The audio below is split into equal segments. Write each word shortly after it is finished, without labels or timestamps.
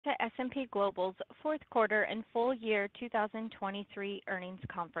S&P Global's fourth quarter and full year 2023 earnings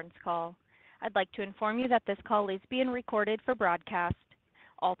conference call. I'd like to inform you that this call is being recorded for broadcast.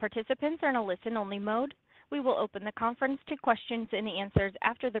 All participants are in a listen-only mode. We will open the conference to questions and answers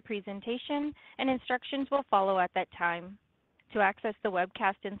after the presentation, and instructions will follow at that time. To access the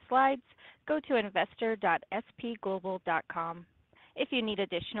webcast and slides, go to investor.spglobal.com. If you need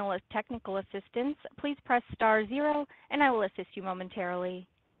additional technical assistance, please press star zero, and I will assist you momentarily.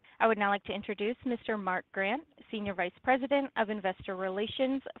 I would now like to introduce Mr. Mark Grant, Senior Vice President of Investor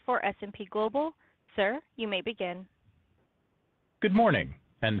Relations for S&P Global. Sir, you may begin. Good morning,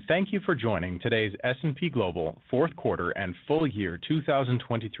 and thank you for joining today's S&P Global fourth quarter and full year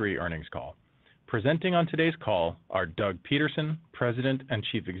 2023 earnings call. Presenting on today's call are Doug Peterson, President and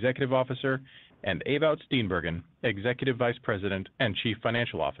Chief Executive Officer, and Ewout Steenbergen, Executive Vice President and Chief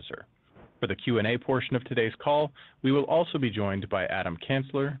Financial Officer. For the Q&A portion of today's call, we will also be joined by Adam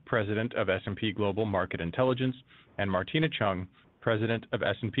Kanzler, President of S&P Global Market Intelligence, and Martina Chung, President of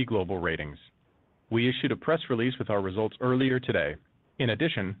S&P Global Ratings. We issued a press release with our results earlier today. In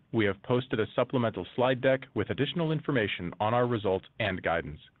addition, we have posted a supplemental slide deck with additional information on our results and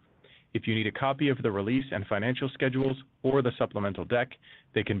guidance. If you need a copy of the release and financial schedules or the supplemental deck,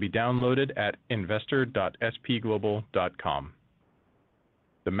 they can be downloaded at investor.spglobal.com.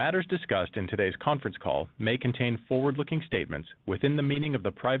 The matters discussed in today's conference call may contain forward-looking statements within the meaning of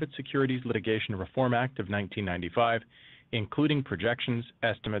the Private Securities Litigation Reform Act of 1995, including projections,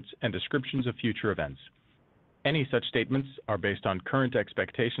 estimates, and descriptions of future events. Any such statements are based on current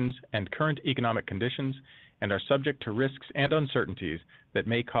expectations and current economic conditions and are subject to risks and uncertainties that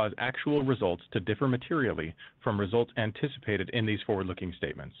may cause actual results to differ materially from results anticipated in these forward-looking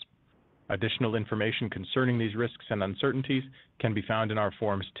statements. Additional information concerning these risks and uncertainties can be found in our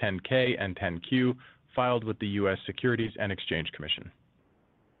Forms 10-K and 10-Q filed with the U.S. Securities and Exchange Commission.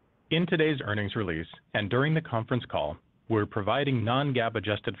 In today's earnings release and during the conference call, we're providing non-GAAP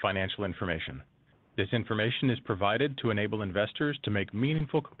adjusted financial information. This information is provided to enable investors to make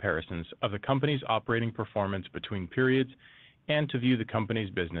meaningful comparisons of the company's operating performance between periods and to view the company's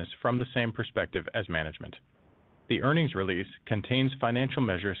business from the same perspective as management. The earnings release contains financial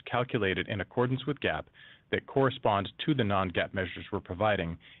measures calculated in accordance with GAAP that correspond to the non-GAAP measures we're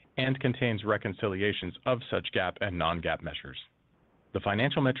providing and contains reconciliations of such GAAP and non-GAAP measures. The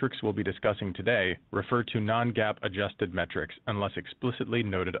financial metrics we'll be discussing today refer to non-GAAP adjusted metrics unless explicitly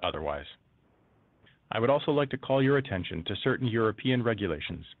noted otherwise. I would also like to call your attention to certain European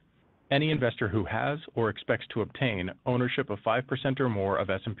regulations. Any investor who has or expects to obtain ownership of 5% or more of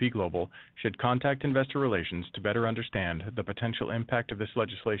S&P Global should contact Investor Relations to better understand the potential impact of this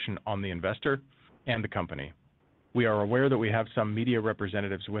legislation on the investor and the company. We are aware that we have some media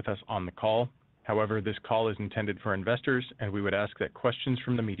representatives with us on the call. However, this call is intended for investors, and we would ask that questions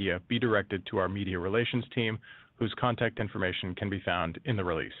from the media be directed to our media relations team, whose contact information can be found in the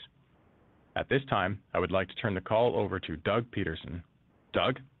release. At this time, I would like to turn the call over to Doug Peterson.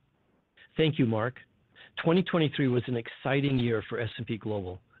 Doug? Thank you, Mark. 2023 was an exciting year for S&P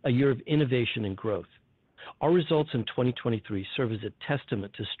Global, a year of innovation and growth. Our results in 2023 serve as a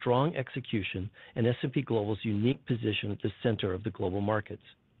testament to strong execution and S&P Global's unique position at the center of the global markets.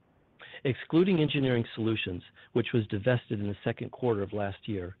 Excluding Engineering Solutions, which was divested in the second quarter of last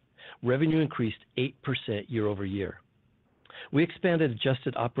year, revenue increased 8% year-over-year. We expanded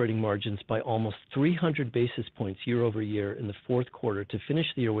adjusted operating margins by almost 300 basis points year-over-year in the fourth quarter to finish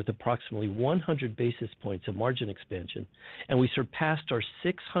the year with approximately 100 basis points of margin expansion, and we surpassed our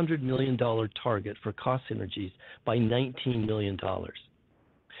 $600 million target for cost synergies by $19 million.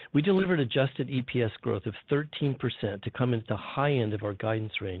 We delivered adjusted EPS growth of 13% to come into the high end of our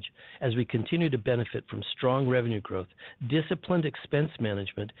guidance range as we continue to benefit from strong revenue growth, disciplined expense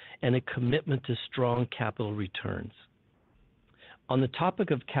management, and a commitment to strong capital returns. On the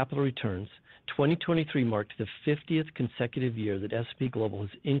topic of capital returns, 2023 marked the 50th consecutive year that S&P Global has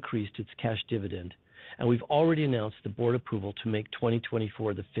increased its cash dividend, and we've already announced the board approval to make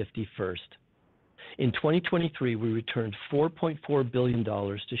 2024 the 51st. In 2023, we returned $4.4 billion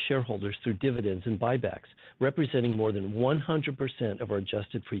to shareholders through dividends and buybacks, representing more than 100% of our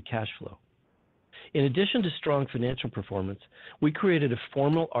adjusted free cash flow. In addition to strong financial performance, we created a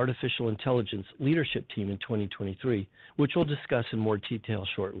formal artificial intelligence leadership team in 2023, which we'll discuss in more detail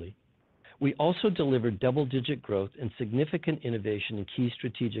shortly. We also delivered double-digit growth and significant innovation in key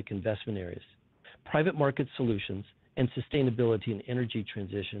strategic investment areas. Private market solutions and sustainability and energy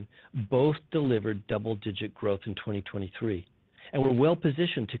transition both delivered double-digit growth in 2023, and we're well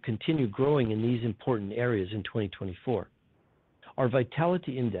positioned to continue growing in these important areas in 2024. Our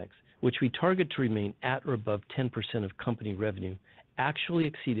Vitality Index, which we target to remain at or above 10% of company revenue, actually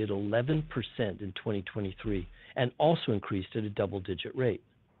exceeded 11% in 2023 and also increased at a double-digit rate.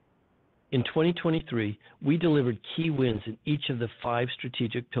 In 2023, we delivered key wins in each of the 5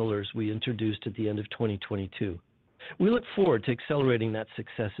 strategic pillars we introduced at the end of 2022. We look forward to accelerating that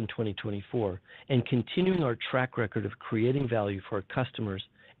success in 2024 and continuing our track record of creating value for our customers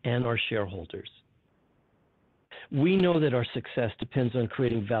and our shareholders. We know that our success depends on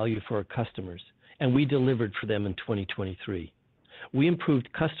creating value for our customers, and we delivered for them in 2023. We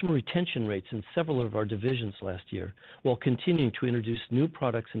improved customer retention rates in several of our divisions last year while continuing to introduce new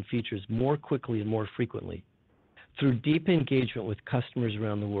products and features more quickly and more frequently. Through deep engagement with customers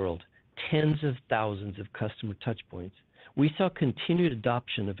around the world, tens of thousands of customer touchpoints, we saw continued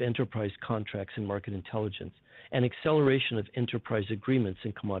adoption of enterprise contracts in market intelligence and acceleration of enterprise agreements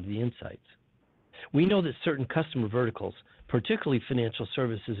in commodity insights. We know that certain customer verticals, particularly financial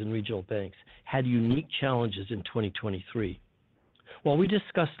services and regional banks, had unique challenges in 2023. While we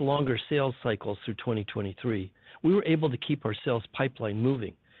discussed longer sales cycles through 2023, we were able to keep our sales pipeline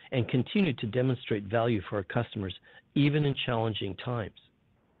moving and continue to demonstrate value for our customers even in challenging times.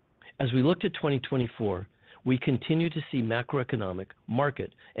 As we looked at 2024, we continue to see macroeconomic,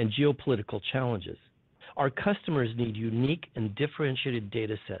 market, and geopolitical challenges. Our customers need unique and differentiated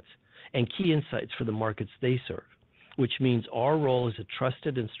data sets and key insights for the markets they serve, which means our role as a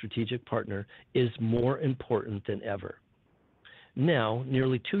trusted and strategic partner is more important than ever. Now,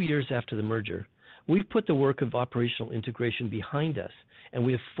 nearly 2 years after the merger, we've put the work of operational integration behind us, and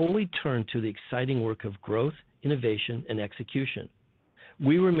we have fully turned to the exciting work of growth, innovation, and execution.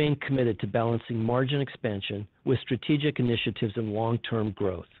 We remain committed to balancing margin expansion with strategic initiatives and long-term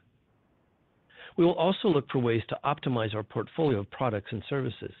growth. We will also look for ways to optimize our portfolio of products and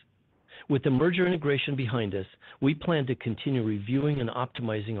services. With the merger integration behind us, we plan to continue reviewing and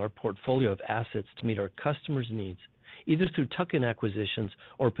optimizing our portfolio of assets to meet our customers' needs, either through tuck-in acquisitions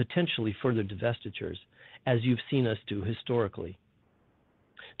or potentially further divestitures, as you've seen us do historically.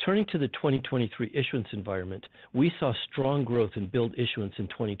 Turning to the 2023 issuance environment, we saw strong growth in billed issuance in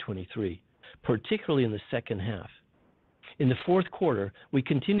 2023, particularly in the second half. In the fourth quarter, we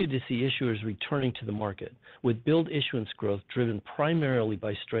continued to see issuers returning to the market, with billed issuance growth driven primarily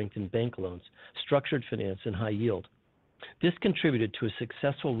by strength in bank loans, structured finance, and high yield. This contributed to a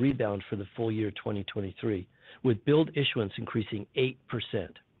successful rebound for the full year 2023, with billed issuance increasing 8%.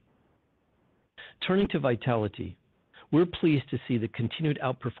 Turning to vitality, we're pleased to see the continued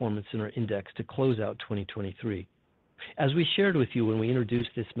outperformance in our index to close out 2023. As we shared with you when we introduced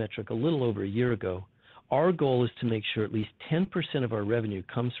this metric a little over a year ago, our goal is to make sure at least 10% of our revenue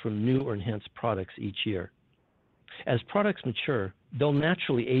comes from new or enhanced products each year. As products mature, they'll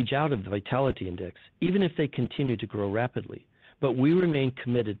naturally age out of the vitality index, even if they continue to grow rapidly. But we remain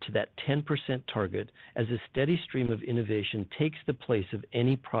committed to that 10% target as a steady stream of innovation takes the place of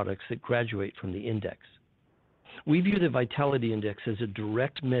any products that graduate from the index. We view the Vitality Index as a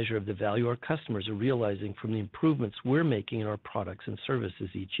direct measure of the value our customers are realizing from the improvements we're making in our products and services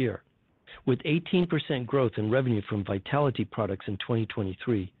each year. With 18% growth in revenue from Vitality products in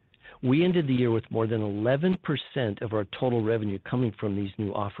 2023, we ended the year with more than 11% of our total revenue coming from these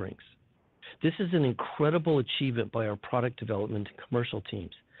new offerings. This is an incredible achievement by our product development and commercial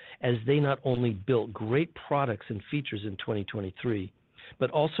teams, as they not only built great products and features in 2023,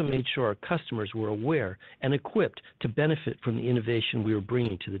 but also made sure our customers were aware and equipped to benefit from the innovation we were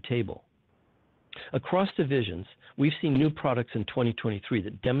bringing to the table. Across divisions, we've seen new products in 2023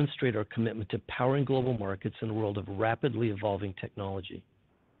 that demonstrate our commitment to powering global markets in a world of rapidly evolving technology.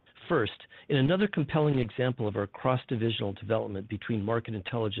 First, in another compelling example of our cross-divisional development between market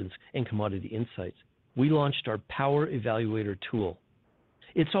intelligence and commodity insights, we launched our Power Evaluator tool.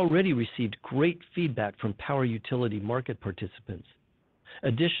 It's already received great feedback from power utility market participants.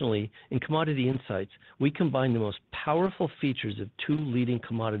 Additionally, in commodity insights, we combine the most powerful features of 2 leading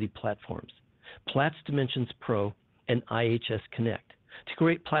commodity platforms, Platts Dimensions Pro and IHS Connect, to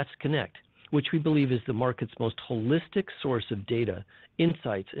create Platts Connect, which we believe is the market's most holistic source of data,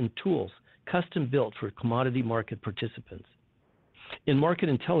 insights, and tools custom-built for commodity market participants. In market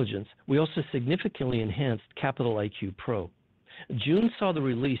intelligence, we also significantly enhanced Capital IQ Pro. June saw the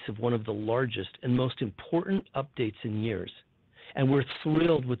release of one of the largest and most important updates in years, and we're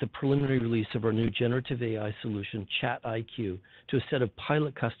thrilled with the preliminary release of our new generative AI solution, Chat IQ, to a set of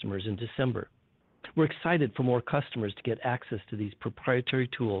pilot customers in December. We're excited for more customers to get access to these proprietary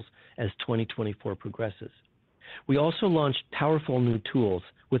tools as 2024 progresses. We also launched powerful new tools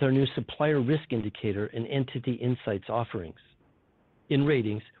with our new Supplier Risk Indicator and Entity Insights offerings. In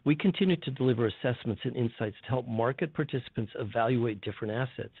ratings, we continue to deliver assessments and insights to help market participants evaluate different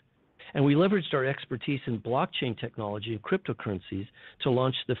assets. And we leveraged our expertise in blockchain technology and cryptocurrencies to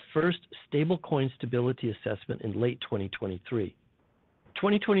launch the first stablecoin stability assessment in late 2023.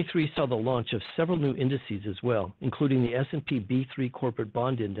 2023 saw the launch of several new indices as well, including the S&P B3 Corporate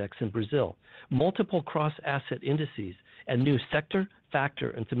Bond Index in Brazil, multiple cross-asset indices, and new sector,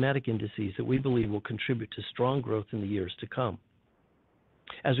 factor, and thematic indices that we believe will contribute to strong growth in the years to come.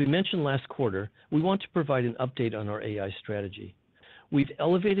 As we mentioned last quarter, we want to provide an update on our AI strategy. We've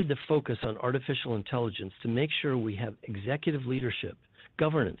elevated the focus on artificial intelligence to make sure we have executive leadership,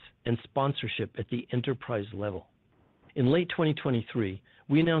 governance, and sponsorship at the enterprise level. In late 2023,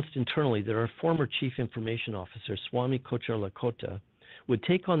 we announced internally that our former Chief Information Officer, Swami Kocherlakota, would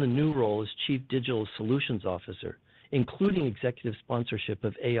take on the new role as Chief Digital Solutions Officer, including executive sponsorship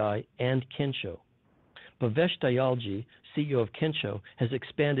of AI and Kensho. Bhavesh Dayalji, CEO of Kensho, has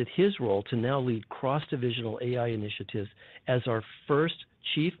expanded his role to now lead cross-divisional AI initiatives as our first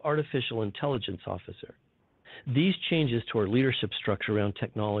Chief Artificial Intelligence Officer. These changes to our leadership structure around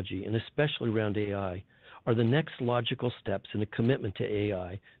technology, and especially around AI, are the next logical steps in a commitment to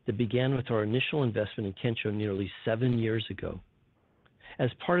AI that began with our initial investment in Kensho nearly 7 years ago. As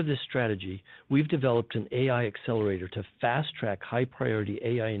part of this strategy, we've developed an AI accelerator to fast-track high-priority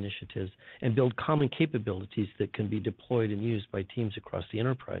AI initiatives and build common capabilities that can be deployed and used by teams across the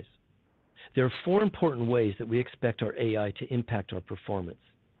enterprise. There are 4 important ways that we expect our AI to impact our performance.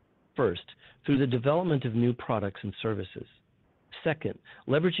 First, through the development of new products and services. Second,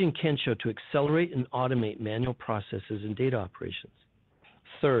 leveraging Kensho to accelerate and automate manual processes and data operations.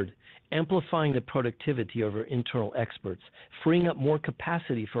 Third, amplifying the productivity of our internal experts, freeing up more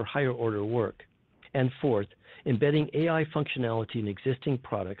capacity for higher-order work. And fourth, embedding AI functionality in existing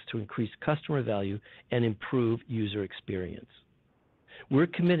products to increase customer value and improve user experience. We're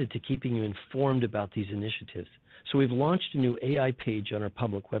committed to keeping you informed about these initiatives, so we've launched a new AI page on our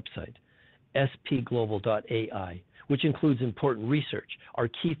public website, spglobal.ai, which includes important research, our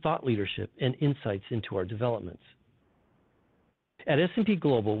key thought leadership, and insights into our developments. At S&P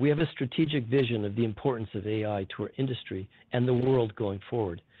Global, we have a strategic vision of the importance of AI to our industry and the world going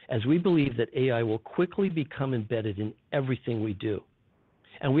forward, as we believe that AI will quickly become embedded in everything we do.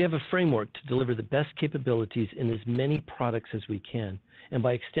 And we have a framework to deliver the best capabilities in as many products as we can, and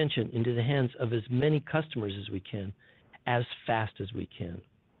by extension, into the hands of as many customers as we can, as fast as we can.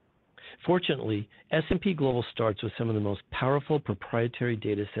 Fortunately, S&P Global starts with some of the most powerful proprietary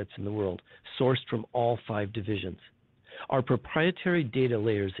data sets in the world, sourced from all 5 divisions. Our proprietary data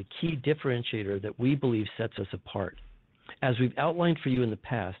layer is a key differentiator that we believe sets us apart. As we've outlined for you in the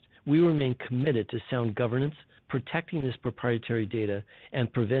past, we remain committed to sound governance, protecting this proprietary data,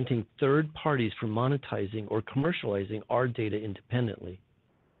 and preventing third parties from monetizing or commercializing our data independently.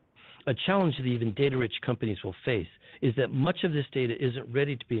 A challenge that even data-rich companies will face is that much of this data isn't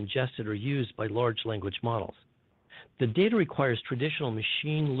ready to be ingested or used by large language models. The data requires traditional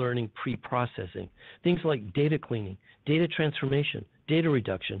machine learning pre-processing, things like data cleaning, data transformation, data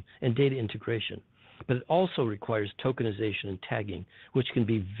reduction, and data integration. But it also requires tokenization and tagging, which can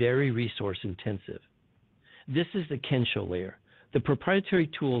be very resource intensive. This is the Kensho layer. The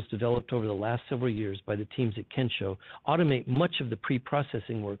proprietary tools developed over the last several years by the teams at Kensho automate much of the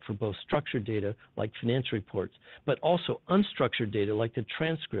pre-processing work for both structured data like financial reports, but also unstructured data like the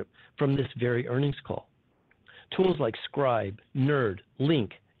transcript from this very earnings call. Tools like Scribe, Nerd,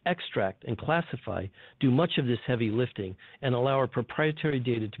 Link, Extract, and Classify do much of this heavy lifting and allow our proprietary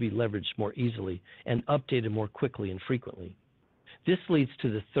data to be leveraged more easily and updated more quickly and frequently. This leads to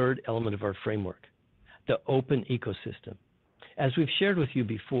the third element of our framework, the open ecosystem. As we've shared with you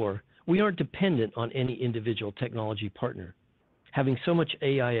before, we aren't dependent on any individual technology partner. Having so much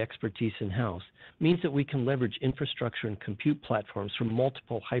AI expertise in-house means that we can leverage infrastructure and compute platforms from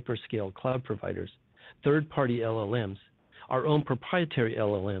multiple hyperscale cloud providers, third-party LLMs, our own proprietary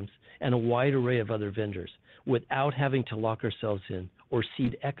LLMs, and a wide array of other vendors without having to lock ourselves in or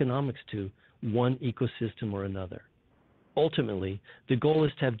cede economics to one ecosystem or another. Ultimately, the goal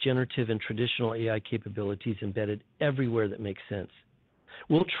is to have generative and traditional AI capabilities embedded everywhere that makes sense.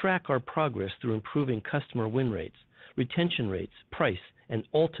 We'll track our progress through improving customer win rates, retention rates, price, and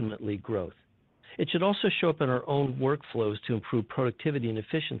ultimately growth. It should also show up in our own workflows to improve productivity and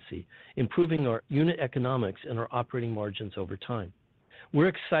efficiency, improving our unit economics and our operating margins over time. We're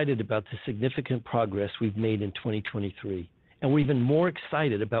excited about the significant progress we've made in 2023, and we're even more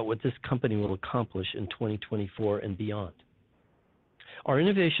excited about what this company will accomplish in 2024 and beyond. Our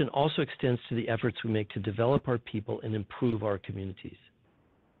innovation also extends to the efforts we make to develop our people and improve our communities.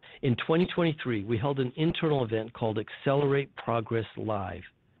 In 2023, we held an internal event called Accelerate Progress Live.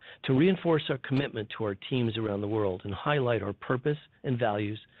 to reinforce our commitment to our teams around the world and highlight our purpose and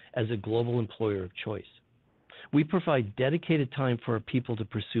values as a global employer of choice. We provide dedicated time for our people to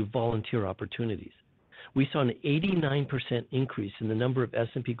pursue volunteer opportunities. We saw an 89% increase in the number of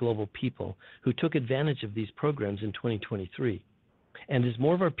S&P Global people who took advantage of these programs in 2023. And as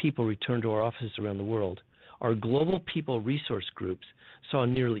more of our people returned to our offices around the world, our global people resource groups saw a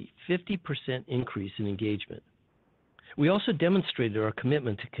nearly 50% increase in engagement. We also demonstrated our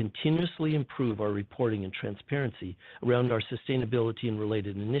commitment to continuously improve our reporting and transparency around our sustainability and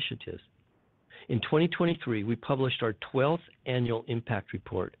related initiatives. In 2023, we published our 12th annual impact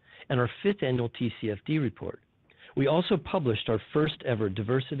report and our 5th annual TCFD report. We also published our first ever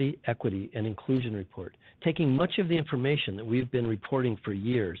diversity, equity, and inclusion report, taking much of the information that we've been reporting for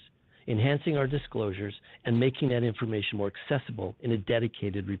years, enhancing our disclosures, and making that information more accessible in a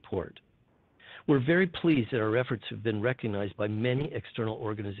dedicated report. We're very pleased that our efforts have been recognized by many external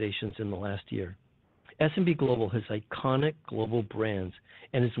organizations in the last year. S&P Global has iconic global brands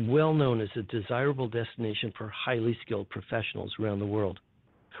and is well known as a desirable destination for highly skilled professionals around the world.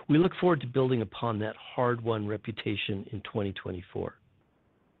 We look forward to building upon that hard-won reputation in 2024.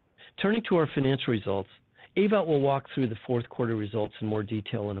 Turning to our financial results, Ewout will walk through the fourth quarter results in more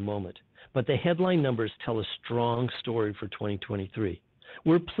detail in a moment, but the headline numbers tell a strong story for 2023.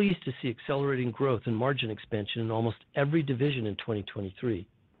 We're pleased to see accelerating growth and margin expansion in almost every division in 2023.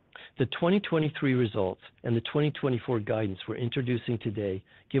 The 2023 results and the 2024 guidance we're introducing today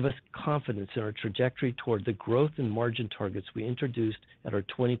give us confidence in our trajectory toward the growth and margin targets we introduced at our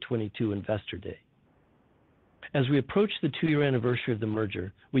 2022 Investor Day. As we approach the 2-year anniversary of the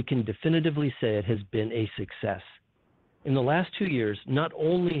merger, we can definitively say it has been a success. In the last 2 years, not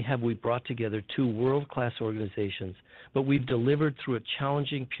only have we brought together 2 world-class organizations, but we've delivered through a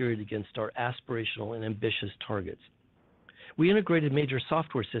challenging period against our aspirational and ambitious targets. We integrated major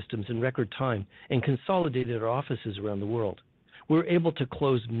software systems in record time and consolidated our offices around the world. We were able to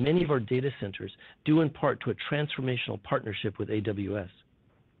close many of our data centers, due in part to a transformational partnership with AWS.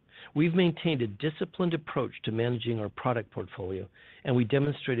 We've maintained a disciplined approach to managing our product portfolio, and we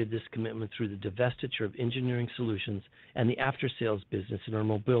demonstrated this commitment through the divestiture of engineering solutions and the after-sales business in our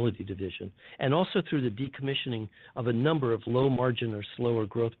mobility division, and also through the decommissioning of a number of low-margin or slower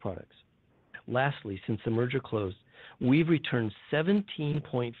growth products. Lastly, since the merger closed, we've returned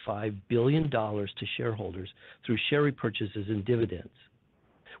 $17.5 billion to shareholders through share repurchases and dividends.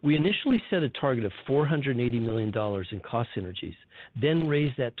 We initially set a target of $480 million in cost synergies, then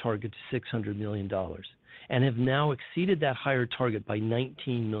raised that target to $600 million, and have now exceeded that higher target by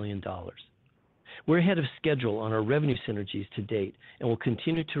 $19 million. We're ahead of schedule on our revenue synergies to date and will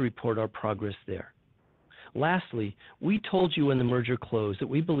continue to report our progress there. Lastly, we told you when the merger closed that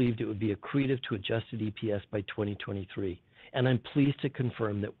we believed it would be accretive to adjusted EPS by 2023, and I'm pleased to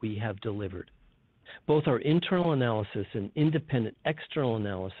confirm that we have delivered. Both our internal analysis and independent external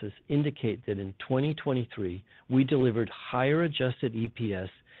analysis indicate that in 2023, we delivered higher adjusted EPS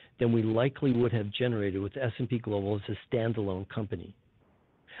than we likely would have generated with S&P Global as a standalone company.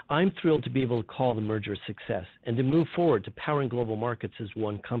 I'm thrilled to be able to call the merger a success and to move forward to powering global markets as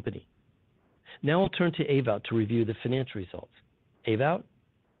one company. Now I'll turn to Ewout to review the financial results. Ewout?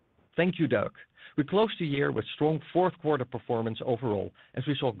 Thank you, Doug. We closed the year with strong fourth quarter performance overall, as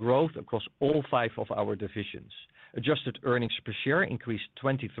we saw growth across all 5 of our divisions. Adjusted earnings per share increased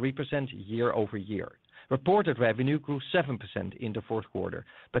 23% year-over-year. Reported revenue grew 7% in the fourth quarter,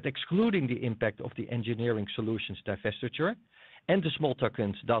 but excluding the impact of the engineering solutions divestiture and the small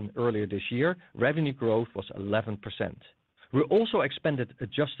tuck-ins done earlier this year, revenue growth was 11%. We also expanded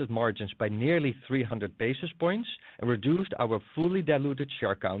adjusted margins by nearly 300 basis points and reduced our fully diluted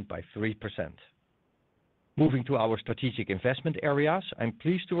share count by 3%. Moving to our strategic investment areas, I'm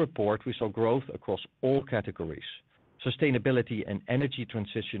pleased to report we saw growth across all categories. Sustainability and energy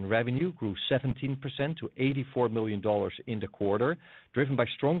transition revenue grew 17% to $84 million in the quarter, driven by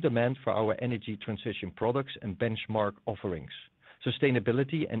strong demand for our energy transition products and benchmark offerings.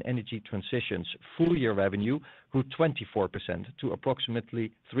 Sustainability and energy transition's full-year revenue grew 24% to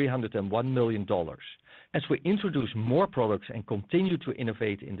approximately $301 million. As we introduce more products and continue to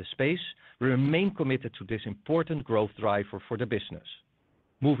innovate in the space, we remain committed to this important growth driver for the business.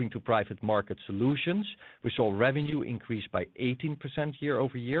 Moving to private market solutions, we saw revenue increase by 18%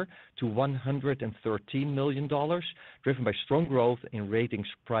 year-over-year to $113 million, driven by strong growth in ratings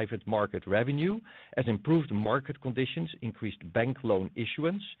private market revenue, as improved market conditions increased bank loan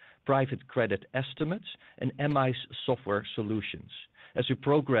issuance, private credit estimates, and MI's software solutions. As we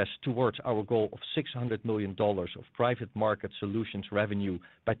progress towards our goal of $600 million of private market solutions revenue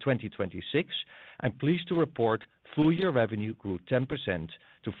by 2026, I'm pleased to report full-year revenue grew 10%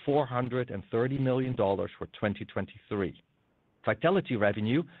 to $430 million for 2023. Vitality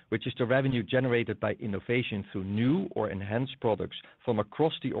revenue, which is the revenue generated by innovation through new or enhanced products from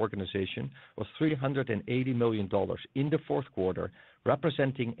across the organization, was $380 million in the fourth quarter,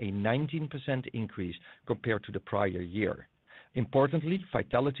 representing a 19% increase compared to the prior year. Importantly,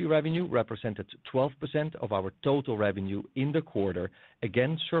 Vitality revenue represented 12% of our total revenue in the quarter,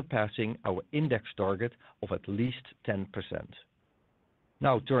 again surpassing our index target of at least 10%.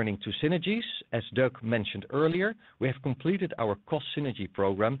 Now turning to synergies, as Doug mentioned earlier, we have completed our cost synergy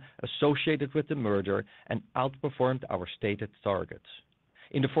program associated with the merger and outperformed our stated targets.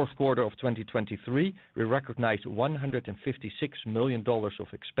 In the fourth quarter of 2023, we recognized $156 million of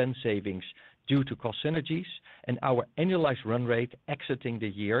expense savings due to cost synergies, and our annualized run rate exiting the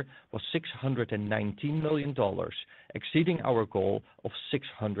year was $619 million, exceeding our goal of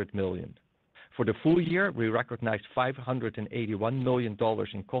 $600 million. For the full year, we recognized $581 million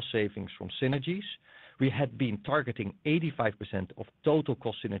in cost savings from synergies. We had been targeting 85% of total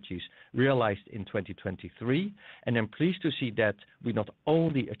cost synergies realized in 2023, and I'm pleased to see that we not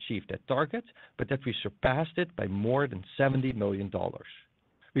only achieved that target, but that we surpassed it by more than $70 million.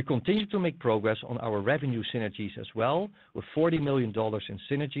 We continue to make progress on our revenue synergies as well, with $40 million in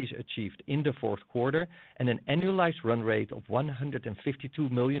synergies achieved in the fourth quarter and an annualized run rate of $152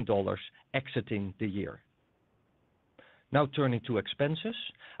 million exiting the year. Now turning to expenses,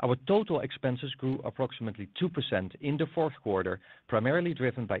 our total expenses grew approximately 2% in the fourth quarter, primarily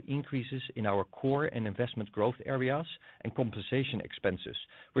driven by increases in our core and investment growth areas and compensation expenses,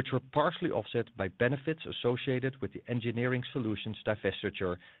 which were partially offset by benefits associated with the engineering solutions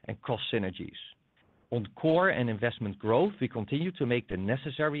divestiture and cost synergies. On core and investment growth, we continue to make the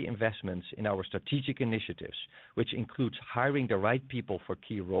necessary investments in our strategic initiatives, which includes hiring the right people for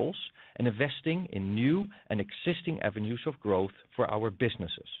key roles and investing in new and existing avenues of growth for our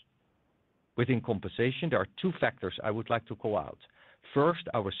businesses. Within compensation, there are two factors I would like to call out. First,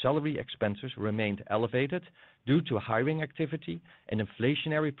 our salary expenses remained elevated due to hiring activity and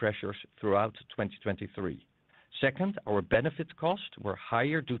inflationary pressures throughout 2023. Second, our benefits costs were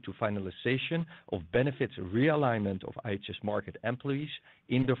higher due to finalization of benefits realignment of IHS Markit employees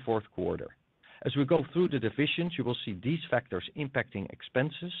in the fourth quarter. As we go through the divisions, you will see these factors impacting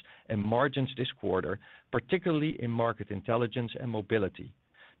expenses and margins this quarter, particularly in Market Intelligence and Mobility.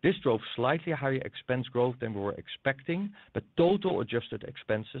 This drove slightly higher expense growth than we were expecting, but total adjusted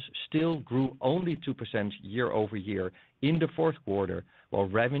expenses still grew only 2% year over year in the fourth quarter, while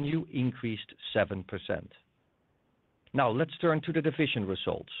revenue increased 7%. Now let's turn to the division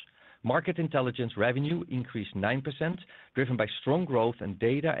results. Market Intelligence revenue increased 9%, driven by strong growth in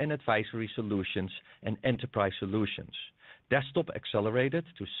data and advisory solutions and enterprise solutions. Desktop accelerated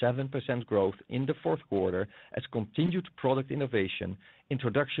to 7% growth in the fourth quarter as continued product innovation,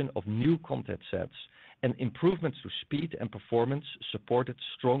 introduction of new content sets, and improvements to speed and performance supported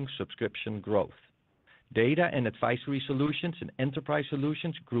strong subscription growth. Data and advisory solutions and enterprise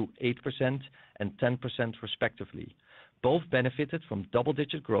solutions grew 8% and 10% respectively. Both benefited from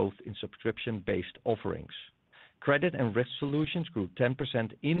double-digit growth in subscription-based offerings. Credit and risk solutions grew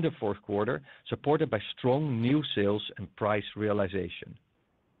 10% in the fourth quarter, supported by strong new sales and price realization.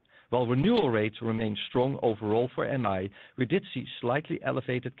 While renewal rates remained strong overall for MI, we did see slightly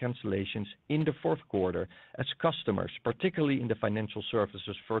elevated cancellations in the fourth quarter as customers, particularly in the financial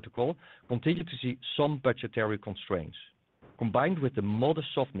services vertical, continued to see some budgetary constraints. Combined with the modest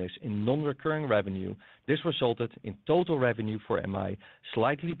softness in non-recurring revenue, this resulted in total revenue for MI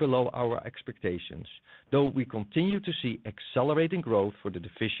slightly below our expectations, though we continue to see accelerating growth for the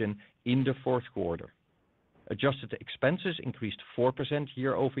division in the fourth quarter. Adjusted expenses increased 4%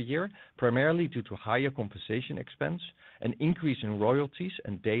 year over year, primarily due to higher compensation expense, an increase in royalties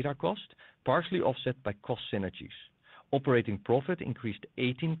and data cost, partially offset by cost synergies. Operating profit increased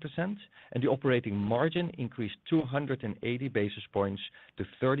 18%, and the operating margin increased 280 basis points to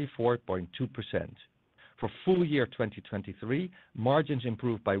 34.2%. For full year 2023, margins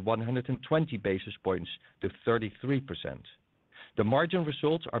improved by 120 basis points to 33%. The margin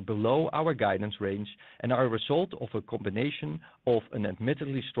results are below our guidance range and are a result of a combination of an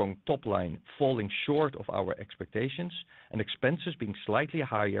admittedly strong top line falling short of our expectations and expenses being slightly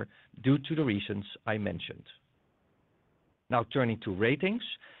higher due to the reasons I mentioned. Now turning to ratings,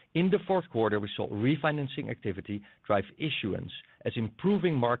 in the fourth quarter we saw refinancing activity drive issuance as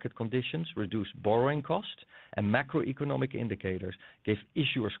improving market conditions reduced borrowing costs and macroeconomic indicators gave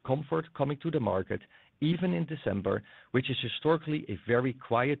issuers comfort coming to the market even in December, which is historically a very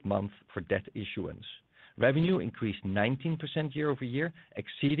quiet month for debt issuance. Revenue increased 19% year-over-year,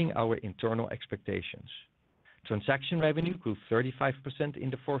 exceeding our internal expectations. Transaction revenue grew 35% in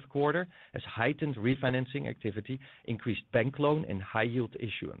the fourth quarter as heightened refinancing activity increased bank loan and high-yield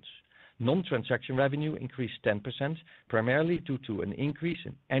issuance. Non-transaction revenue increased 10%, primarily due to an increase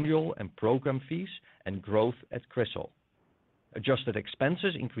in annual and program fees and growth at CRISIL. Adjusted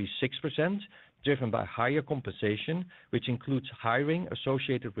expenses increased 6%, driven by higher compensation, which includes hiring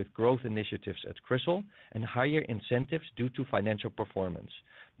associated with growth initiatives at CRISIL and higher incentives due to financial performance.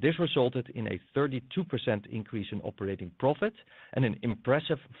 This resulted in a 32% increase in operating profit and an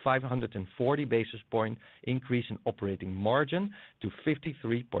impressive 540 basis point increase in operating margin to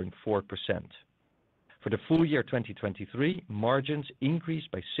 53.4%. For the full year 2023, margins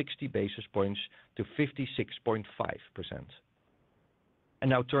increased by 60 basis points to 56.5%. And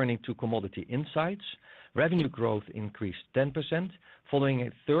now turning to Commodity Insights, revenue growth increased 10%, following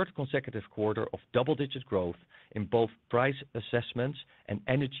a third consecutive quarter of double-digit growth in both price assessments and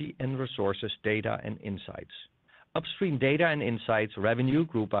energy and resources data and insights. Upstream data and insights revenue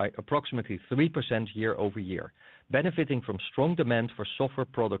grew by approximately 3% year-over-year, benefiting from strong demand for software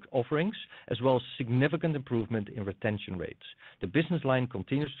product offerings, as well as significant improvement in retention rates. The business line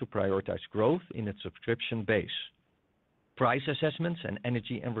continues to prioritize growth in its subscription base. Price assessments and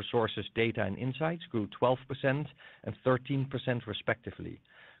energy and resources data and insights grew 12% and 13% respectively.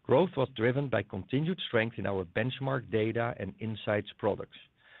 Growth was driven by continued strength in our benchmark data and insights products.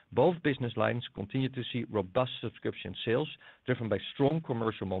 Both business lines continue to see robust subscription sales, driven by strong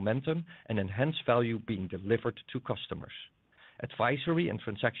commercial momentum and enhanced value being delivered to customers. Advisory and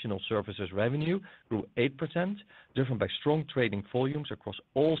transactional services revenue grew 8%, driven by strong trading volumes across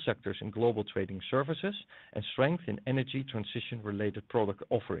all sectors in global trading services and strength in energy transition-related product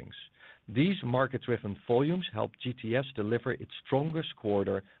offerings. These market-driven volumes helped GTS deliver its strongest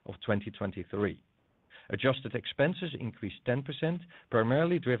quarter of 2023. Adjusted expenses increased 10%,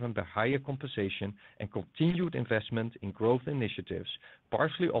 primarily driven by higher compensation and continued investment in growth initiatives,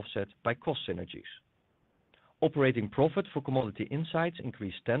 partially offset by cost synergies. Operating profit for Commodity Insights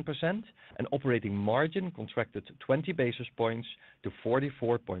increased 10%, and operating margin contracted 20 basis points to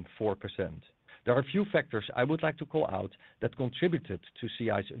 44.4%. There are a few factors I would like to call out that contributed to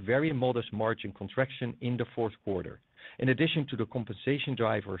CI's very modest margin contraction in the fourth quarter. In addition to the compensation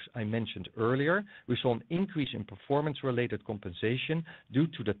drivers I mentioned earlier, we saw an increase in performance-related compensation due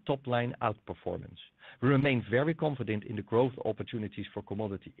to the top-line outperformance. We remain very confident in the growth opportunities for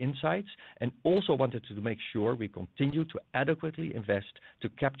Commodity Insights and also wanted to make sure we continue to adequately invest to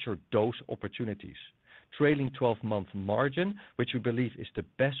capture those opportunities. Trailing 12-month margin, which we believe is the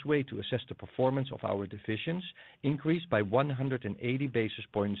best way to assess the performance of our divisions, increased by 180 basis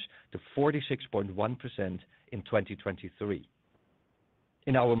points to 46.1% in 2023.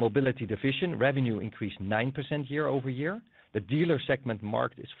 In our Mobility division, revenue increased 9% year-over-year. The dealer segment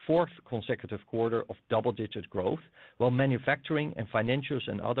marked its fourth consecutive quarter of double-digit growth, while manufacturing and financials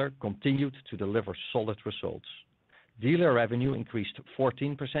and other continued to deliver solid results. Dealer revenue increased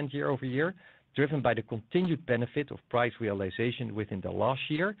 14% year-over-year, driven by the continued benefit of price realization within the last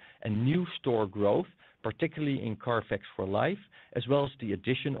year and new store growth, particularly in Carfax for Life, as well as the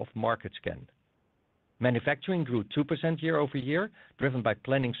addition of MarketScan. Manufacturing grew 2% year-over-year, driven by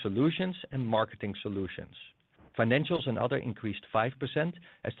planning solutions and marketing solutions. Financials and other increased 5%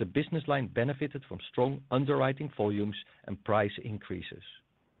 as the business line benefited from strong underwriting volumes and price increases.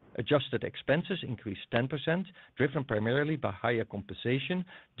 Adjusted expenses increased 10%, driven primarily by higher compensation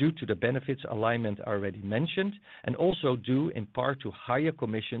due to the benefits alignment I already mentioned, and also due in part to higher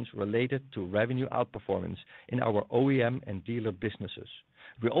commissions related to revenue outperformance in our OEM and dealer businesses.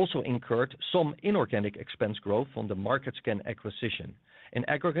 We also incurred some inorganic expense growth from the MarketScan acquisition. In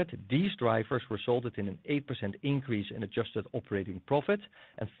aggregate, these drivers resulted in an 8% increase in adjusted operating profit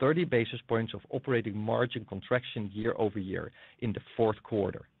and 30 basis points of operating margin contraction year-over-year in the fourth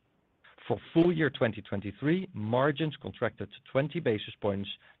quarter. For full year 2023, margins contracted 20 basis points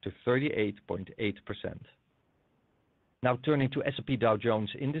to 38.8%. Now turning to S&P Dow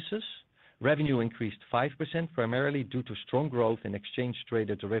Jones Indices, revenue increased 5% primarily due to strong growth in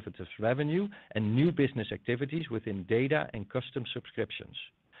exchange-traded derivatives revenue and new business activities within data and custom subscriptions.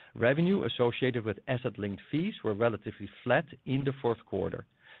 Revenue associated with asset-linked fees were relatively flat in the fourth quarter.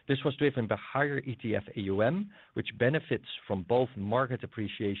 This was driven by higher ETF AUM, which benefits from both market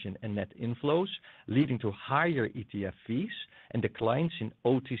appreciation and net inflows, leading to higher ETF fees and declines in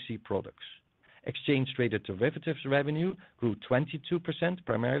OTC products. Exchange-traded derivatives revenue grew 22%,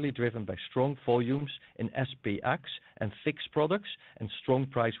 primarily driven by strong volumes in SPX and fixed products and strong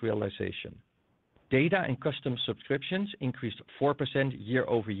price realization. Data and custom subscriptions increased 4%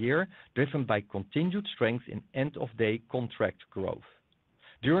 year-over-year, driven by continued strength in end-of-day contract growth.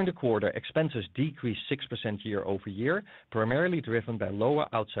 During the quarter, expenses decreased 6% year-over-year, primarily driven by lower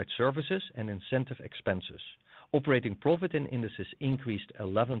outside services and incentive expenses. Operating profit in indices increased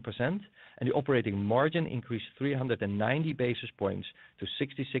 11%, and the operating margin increased 390 basis points to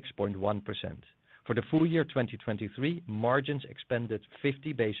 66.1%. For the full year 2023, margins expanded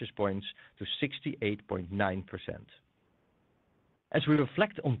 50 basis points to 68.9%. As we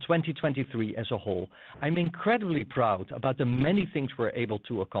reflect on 2023 as a whole, I'm incredibly proud about the many things we're able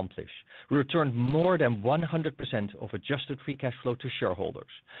to accomplish. We returned more than 100% of adjusted free cash flow to shareholders.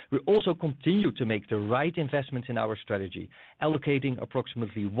 We also continue to make the right investments in our strategy, allocating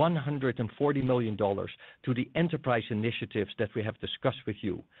approximately $140 million to the enterprise initiatives that we have discussed with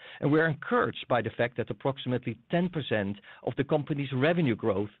you. And we're encouraged by the fact that approximately 10% of the company's revenue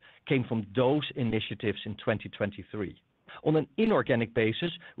growth came from those initiatives in 2023. On an inorganic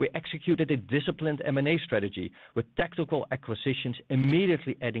basis, we executed a disciplined M&A strategy with tactical acquisitions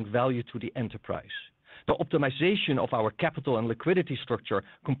immediately adding value to the enterprise. The optimization of our capital and liquidity structure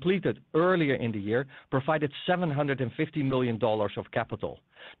completed earlier in the year provided $750 million of capital.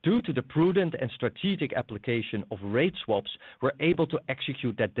 Due to the prudent and strategic application of rate swaps, we're able to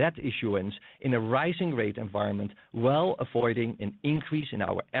execute that debt issuance in a rising rate environment while avoiding an increase in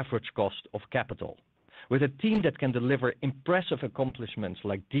our average cost of capital. With a team that can deliver impressive accomplishments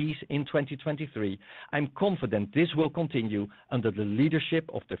like these in 2023, I'm confident this will continue under the leadership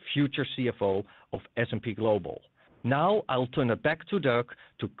of the future CFO of S&P Global. Now, I'll turn it back to Doug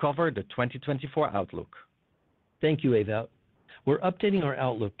to cover the 2024 outlook. Thank you, Ewout. We're updating our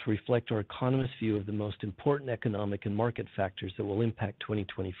outlook to reflect our economist's view of the most important economic and market factors that will impact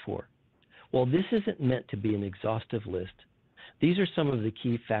 2024. While this isn't meant to be an exhaustive list, these are some of the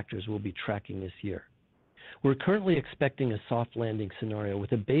key factors we'll be tracking this year. We're currently expecting a soft landing scenario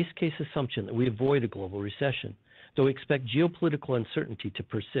with a base case assumption that we avoid a global recession, though we expect geopolitical uncertainty to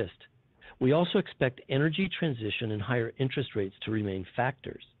persist. We also expect energy transition and higher interest rates to remain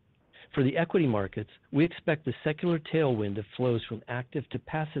factors. For the equity markets, we expect the secular tailwind of flows from active to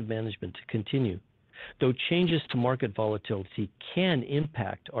passive management to continue, though changes to market volatility can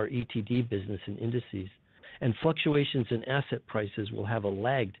impact our ETD business and indices, and fluctuations in asset prices will have a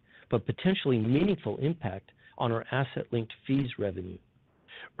lagged but potentially meaningful impact on our asset-linked fees revenue.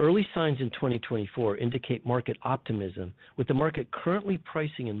 Early signs in 2024 indicate market optimism, with the market currently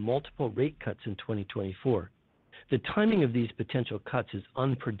pricing in multiple rate cuts in 2024. The timing of these potential cuts is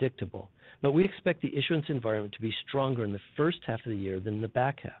unpredictable, but we expect the issuance environment to be stronger in the first half of the year than in the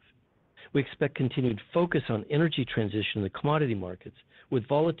back half. We expect continued focus on energy transition in the commodity markets, with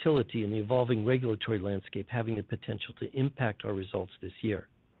volatility in the evolving regulatory landscape having the potential to impact our results this year.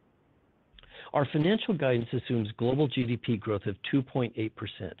 Our financial guidance assumes global GDP growth of 2.8%,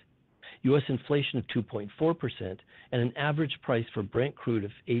 U.S. inflation of 2.4%, and an average price for Brent crude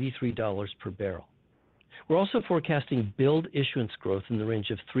of $83 per barrel. We're also forecasting billed issuance growth in the range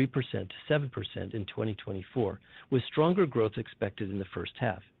of 3% to 7% in 2024, with stronger growth expected in the first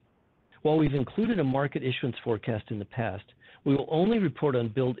half. While we've included a market issuance forecast in the past, we will only report on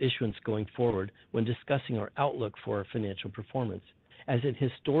billed issuance going forward when discussing our outlook for our financial performance, as it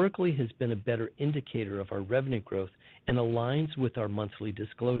historically has been a better indicator of our revenue growth and aligns with our monthly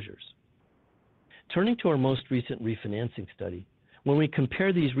disclosures. Turning to our most recent refinancing study, when we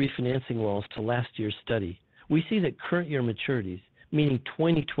compare these refinancing walls to last year's study, we see that current year maturities, meaning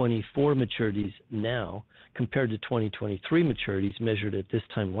 2024 maturities now compared to 2023 maturities measured at this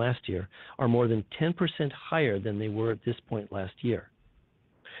time last year, are more than 10% higher than they were at this point last year.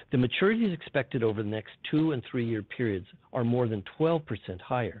 The maturities expected over the next 2- and 3-year periods are more than 12%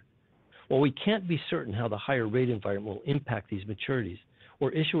 higher. While we can't be certain how the higher rate environment will impact these maturities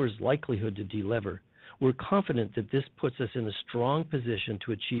or issuers' likelihood to delever, we're confident that this puts us in a strong position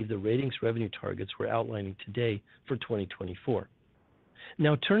to achieve the ratings revenue targets we're outlining today for 2024.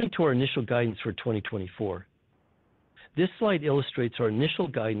 Now, turning to our initial guidance for 2024. This slide illustrates our initial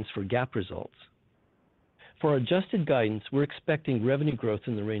guidance for GAAP results. For our adjusted guidance, we're expecting revenue growth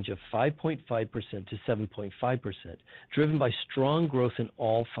in the range of 5.5% to 7.5%, driven by strong growth in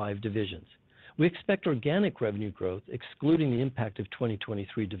all 5 divisions. We expect organic revenue growth, excluding the impact of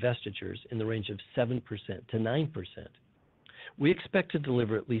 2023 divestitures, in the range of 7% to 9%. We expect to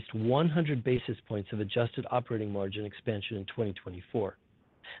deliver at least 100 basis points of adjusted operating margin expansion in 2024.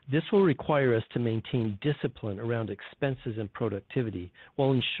 This will require us to maintain discipline around expenses and productivity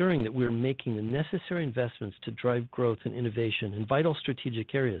while ensuring that we're making the necessary investments to drive growth and innovation in vital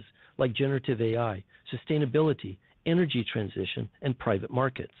strategic areas like generative AI, sustainability, energy transition, and private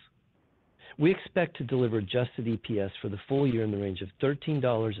markets. We expect to deliver adjusted EPS for the full year in the range of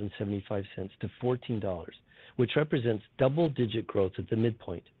 $13.75 to $14, which represents double-digit growth at the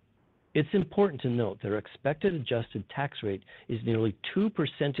midpoint. It's important to note that our expected adjusted tax rate is nearly 2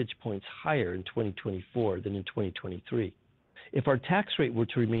 percentage points higher in 2024 than in 2023. If our tax rate were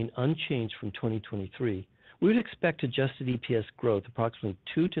to remain unchanged from 2023, we would expect adjusted EPS growth approximately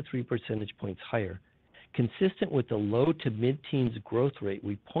 2 to 3 percentage points higher, consistent with the low to mid-teens growth rate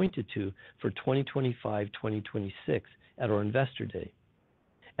we pointed to for 2025-2026 at our Investor Day.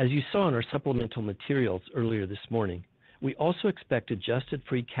 As you saw in our supplemental materials earlier this morning, we also expect adjusted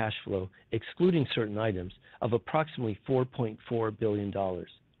free cash flow, excluding certain items, of approximately $4.4 billion.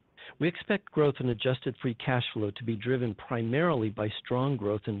 We expect growth in adjusted free cash flow to be driven primarily by strong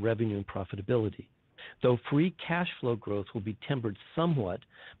growth in revenue and profitability, though free cash flow growth will be tempered somewhat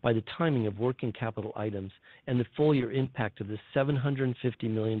by the timing of working capital items and the full-year impact of the $750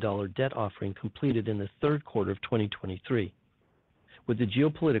 million debt offering completed in the third quarter of 2023. With the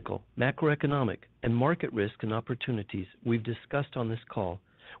geopolitical, macroeconomic, and market risk and opportunities we've discussed on this call,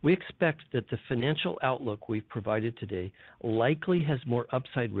 we expect that the financial outlook we've provided today likely has more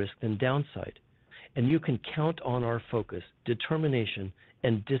upside risk than downside, and you can count on our focus, determination,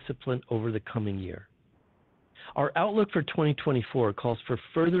 and discipline over the coming year. Our outlook for 2024 calls for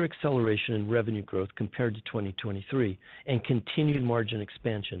further acceleration in revenue growth compared to 2023 and continued margin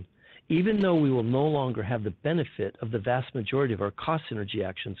expansion, even though we will no longer have the benefit of the vast majority of our cost synergy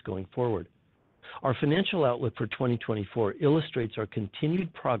actions going forward. Our financial outlook for 2024 illustrates our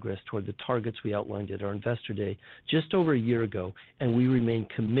continued progress toward the targets we outlined at our Investor Day just over a year ago, and we remain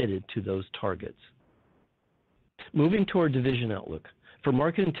committed to those targets. Moving to our division outlook. For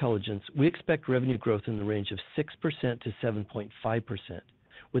Market Intelligence, we expect revenue growth in the range of 6% to 7.5%,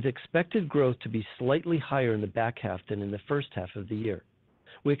 with expected growth to be slightly higher in the back half than in the first half of the year.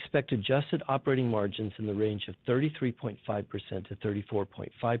 We expect adjusted operating margins in the range of 33.5% to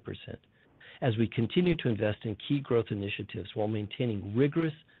 34.5%, as we continue to invest in key growth initiatives while maintaining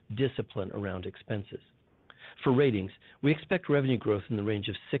rigorous discipline around expenses. For Ratings, we expect revenue growth in the range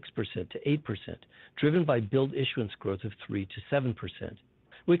of 6% to 8%, driven by billed issuance growth of 3 to 7%.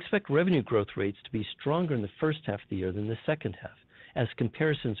 We expect revenue growth rates to be stronger in the first half of the year than the second half, as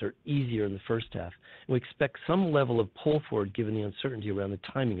comparisons are easier in the first half. We expect some level of pull forward given the uncertainty around the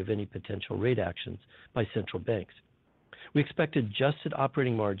timing of any potential rate actions by central banks. We expect adjusted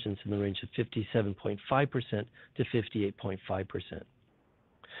operating margins in the range of 57.5% to 58.5%.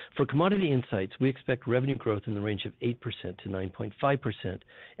 For Commodity Insights, we expect revenue growth in the range of 8% to 9.5%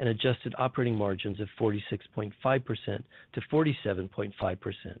 and adjusted operating margins of 46.5% to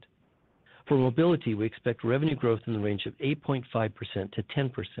 47.5%. For Mobility, we expect revenue growth in the range of 8.5% to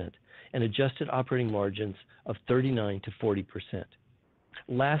 10% and adjusted operating margins of 39 to 40%.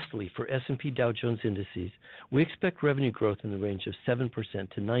 Lastly, for S&P Dow Jones Indices, we expect revenue growth in the range of 7%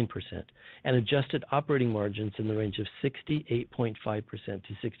 to 9% and adjusted operating margins in the range of 68.5%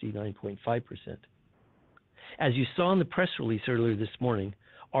 to 69.5%. As you saw in the press release earlier this morning,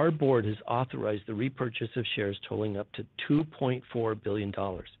 our board has authorized the repurchase of shares totaling up to $2.4 billion,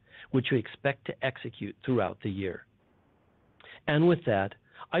 which we expect to execute throughout the year. And with that,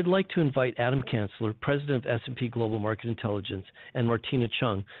 I'd like to invite Adam Kansler, President of S&P Global Market Intelligence, and Martina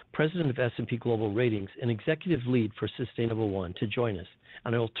Cheung, President of S&P Global Ratings and Executive Lead for Sustainable1, to join us,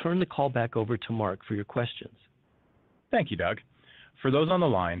 and I will turn the call back over to Mark for your questions. Thank you, Doug. For those on the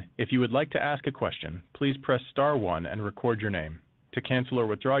line, if you would like to ask a question, please press star 1 and record your name. To cancel or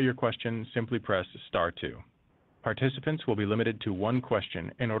withdraw your question, simply press star 2. Participants will be limited to one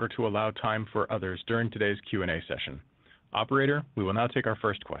question in order to allow time for others during today's Q&A session. Operator, we will now take our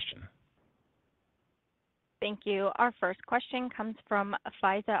first question. Thank you. Our first question comes from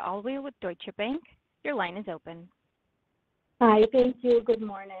Faiza Alwy with Deutsche Bank. Your line is open. Hi, thank you. Good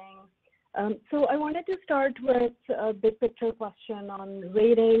morning. So I wanted to start with a big picture question on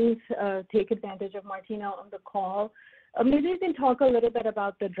ratings, take advantage of Martina on the call. Maybe you can talk a little bit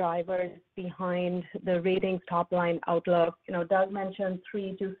about the drivers behind the ratings top line outlook. Doug mentioned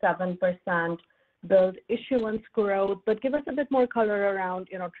 3 to 7% billed issuance growth, but give us a bit more color around,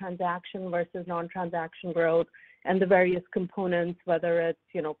 transaction versus non-transaction growth and the various components, whether it's,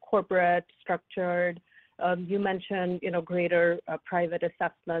 corporate, structured. You mentioned, greater private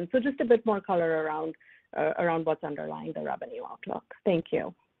assessment. So just a bit more color around what's underlying the revenue outlook. Thank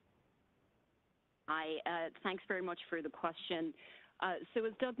you. Hi, thanks very much for the question. So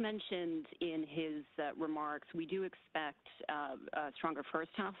as Doug mentioned in his remarks, we do expect a stronger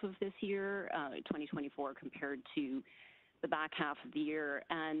first half of this year, 2024, compared to the back half of the year.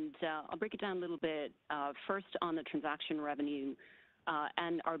 And I'll break it down a little bit. First, on the transaction revenue,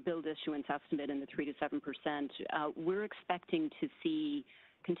 and our billed issuance estimate in the 3 to 7%, we're expecting to see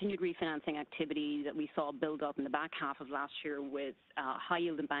continued refinancing activity that we saw build up in the back half of last year with high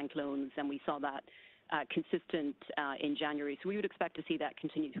yield and bank loans, and we saw that consistent in January. So we would expect to see that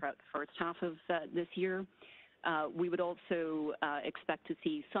continue throughout the first half of this year. We would also expect to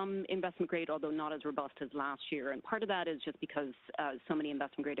see some investment grade, although not as robust as last year. And part of that is just because so many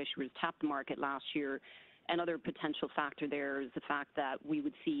investment grade issuers tapped the market last year. Another potential factor there is the fact that we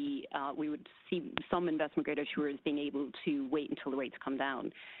would see some investment grade issuers being able to wait until the rates come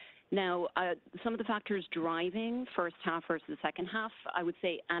down. Now, some of the factors driving first half versus second half, I would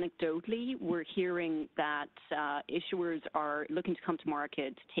say anecdotally, we're hearing that issuers are looking to come to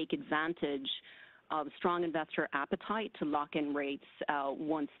market to take advantage of strong investor appetite to lock in rates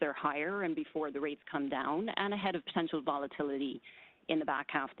once they're higher and before the rates come down, and ahead of potential volatility in the back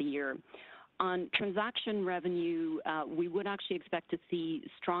half of the year. On transaction revenue, we would actually expect to see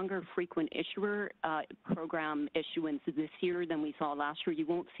stronger frequent issuer program issuance this year than we saw last year. You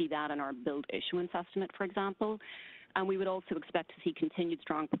won't see that in our billed issuance estimate, for example. And we would also expect to see continued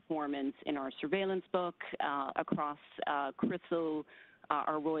strong performance in our surveillance book across CRISIL,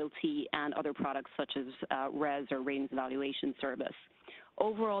 our royalty, and other products such as RES or ratings evaluation service.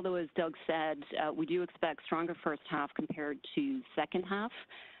 Overall, though, as Doug said, we do expect stronger first half compared to second half.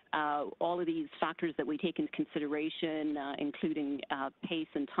 All of these factors that we take into consideration, including pace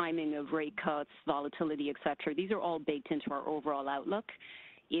and timing of rate cuts, volatility, et cetera, these are all baked into our overall outlook.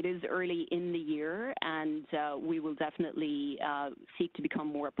 It is early in the year, and we will definitely seek to become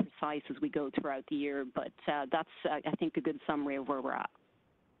more precise as we go throughout the year. But that's, I think, a good summary of where we're at.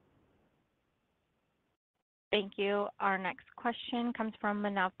 Thank you. Our next question comes from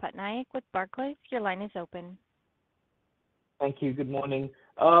Manav Patnaik with Barclays. Your line is open. Thank you. Good morning.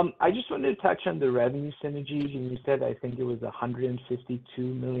 I just wanted to touch on the revenue synergies. And you said, I think it was $152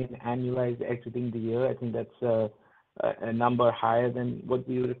 million annualized exiting the year. I think that's a number higher than what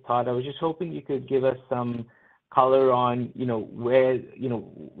we would have thought. I was just hoping you could give us some color on, where,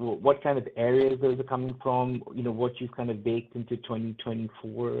 what kind of areas those are coming from, what you've kind of baked into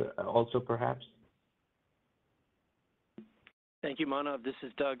 2024 also perhaps. Thank you, Manav. This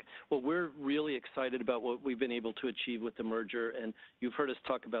is Doug. Well, we're really excited about what we've been able to achieve with the merger, and you've heard us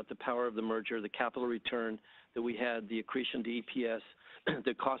talk about the power of the merger, the capital return that we had, the accretion to EPS,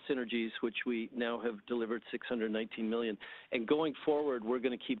 the cost synergies, which we now have delivered $619 million. And going forward, we're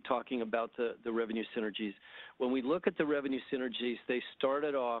going to keep talking about the revenue synergies. When we look at the revenue synergies, they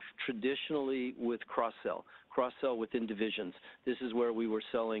started off traditionally with cross-sell within divisions. This is where we were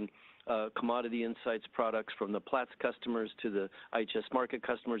selling commodity insights products from the Platts customers to the IHS Markit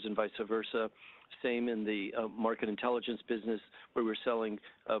customers and vice versa. Same in the market intelligence business, where we're selling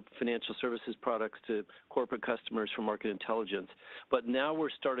financial services products to corporate customers for market intelligence. But now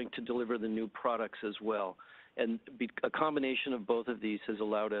we're starting to deliver the new products as well. And a combination of both of these has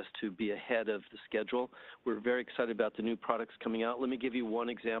allowed us to be ahead of the schedule. We're very excited about the new products coming out. Let me give you one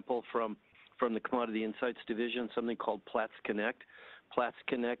example from the Commodity Insights division, something called Platts Connect. Platts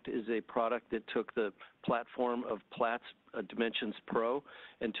Connect is a product that took the platform of Platts Dimensions Pro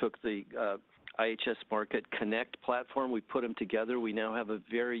and took the IHS Markit Connect platform. We put them together. We now have a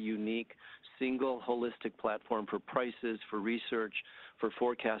very unique, single, holistic platform for prices, for research, for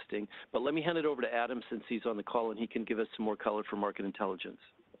forecasting. But let me hand it over to Adam since he's on the call, and he can give us some more color for market intelligence.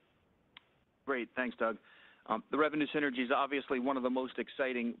 Great. Thanks, Doug. The revenue synergy is obviously one of the most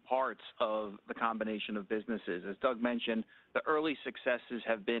exciting parts of the combination of businesses. As Doug mentioned, the early successes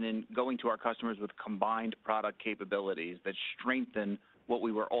have been in going to our customers with combined product capabilities that strengthen what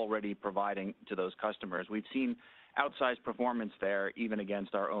we were already providing to those customers. We've seen outsized performance there, even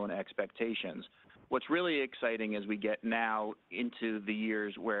against our own expectations. What's really exciting as we get now into the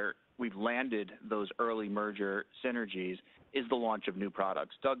years where we've landed those early merger synergies is the launch of new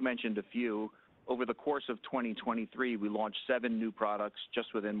products. Doug mentioned a few. Over the course of 2023, we launched 7 new products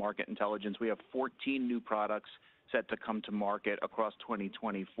just within market intelligence. We have 14 new products set to come to market across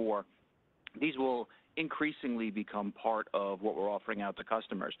 2024. These will increasingly become part of what we're offering out to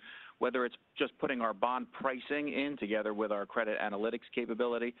customers, whether it's just putting our bond pricing in together with our credit analytics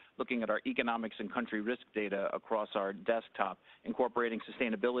capability, looking at our economics and country risk data across our desktop, incorporating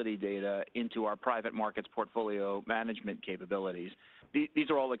sustainability data into our private markets portfolio management capabilities. These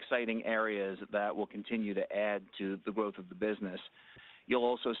are all exciting areas that will continue to add to the growth of the business. You'll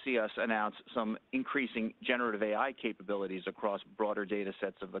also see us announce some increasing generative AI capabilities across broader data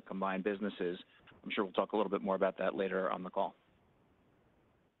sets of the combined businesses. I'm sure we'll talk a little bit more about that later on the call.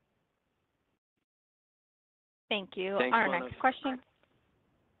 Thank you. Thanks, Our Manav. next question.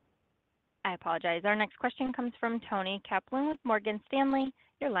 I apologize. Our next question comes from Tony Kaplan with Morgan Stanley.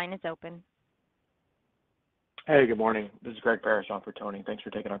 Your line is open. Hey, good morning. This is Greg Parrish on for Tony. Thanks for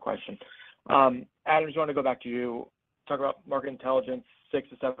taking our question. Adam, just want to go back to you. Talk about market intelligence, 6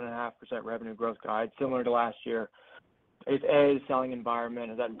 to 7.5% revenue growth guide, similar to last year. Is the selling environment,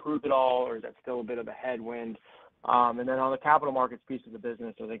 has that improved at all, or is that still a bit of a headwind? And then on the capital markets piece of the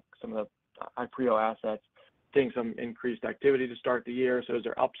business, I think some of the IPO assets, seeing some increased activity to start the year. So is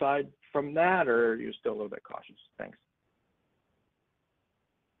there upside from that, or are you still a little bit cautious? Thanks.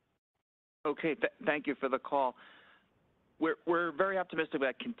 Okay, thank you for the call. We're very optimistic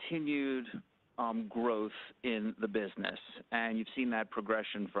about continued growth in the business, and you've seen that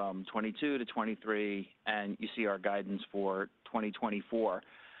progression from 22 to 23, and you see our guidance for 2024.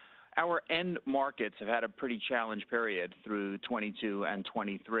 Our end markets have had a pretty challenged period through 22 and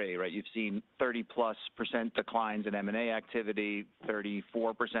 23, right? You've seen 30+% declines in M&A activity,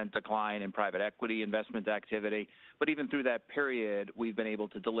 34% decline in private equity investment activity. But even through that period, we've been able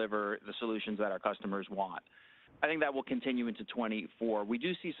to deliver the solutions that our customers want. I think that will continue into 24. We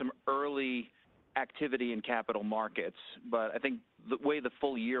do see some early activity in capital markets, but I think the way the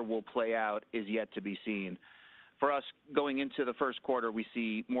full year will play out is yet to be seen. For us, going into the first quarter, we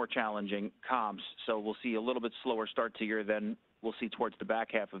see more challenging comps, so we'll see a little bit slower start to year than we'll see towards the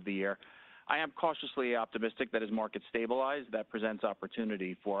back half of the year. I am cautiously optimistic that as markets stabilize, that presents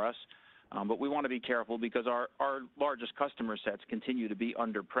opportunity for us. But we want to be careful because our largest customer sets continue to be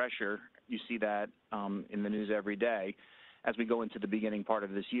under pressure. You see that in the news every day. As we go into the beginning part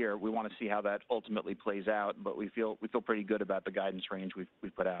of this year, we want to see how that ultimately plays out, but we feel pretty good about the guidance range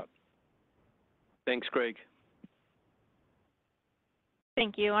we've put out. Thanks, Greg.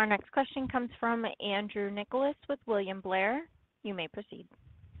 Thank you. Our next question comes from Andrew Nicholas with William Blair. You may proceed.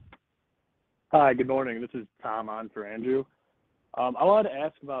 Hi, good morning. This is Tom on for Andrew. I wanted to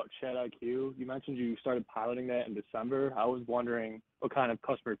ask about ChatIQ. You mentioned you started piloting that in December. I was wondering what kind of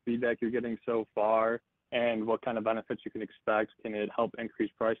customer feedback you're getting so far and what kind of benefits you can expect. Can it help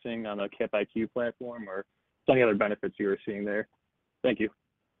increase pricing on the CapIQ platform, or any other benefits you are seeing there? Thank you.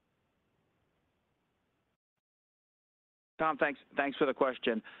 Tom, thanks for the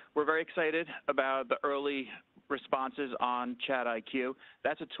question. We're very excited about the early responses on ChatIQ.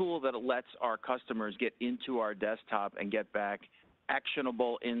 That's a tool that lets our customers get into our desktop and get back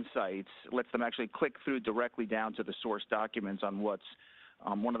actionable insights, lets them actually click through directly down to the source documents on what's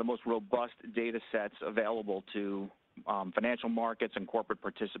one of the most robust data sets available to financial markets and corporate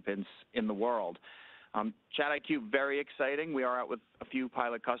participants in the world. ChatIQ, very exciting. We are out with a few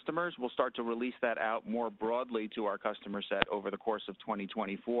pilot customers. We'll start to release that out more broadly to our customer set over the course of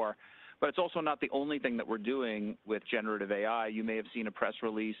 2024. But it's also not the only thing that we're doing with generative AI. You may have seen a press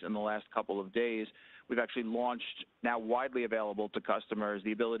release in the last couple of days. We've actually launched, now widely available to customers,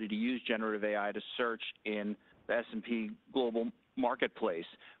 the ability to use generative AI to search in the S&P Global Marketplace,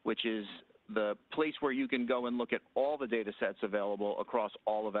 which is the place where you can go and look at all the data sets available across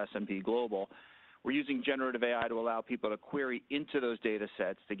all of S&P Global. We're using generative AI to allow people to query into those data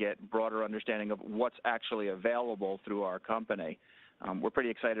sets to get broader understanding of what's actually available through our company. We're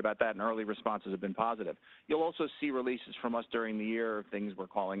pretty excited about that, and early responses have been positive. You'll also see releases from us during the year of things we're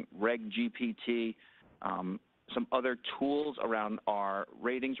calling Reg GPT, some other tools around our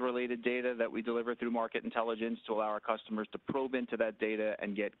ratings-related data that we deliver through market intelligence to allow our customers to probe into that data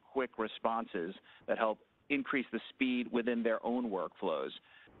and get quick responses that help increase the speed within their own workflows.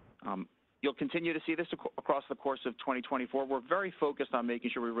 You'll continue to see this across the course of 2024. We're very focused on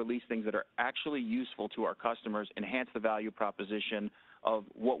making sure we release things that are actually useful to our customers, enhance the value proposition of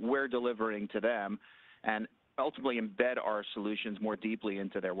what we're delivering to them, and ultimately embed our solutions more deeply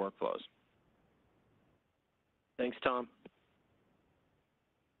into their workflows. Thanks, Tom.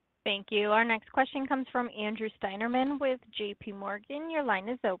 Thank you. Our next question comes from Andrew Steinerman with J.P. Morgan. Your line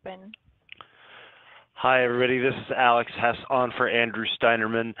is open. Hi, everybody. This is Alex Hess on for Andrew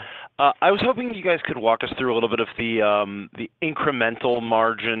Steinerman. I was hoping you guys could walk us through a little bit of the incremental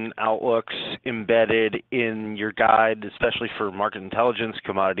margin outlooks embedded in your guide, especially for market intelligence,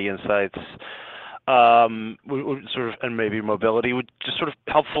 commodity insights, sort of, and maybe mobility. Would just sort of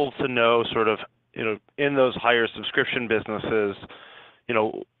helpful to know sort of, in those higher subscription businesses,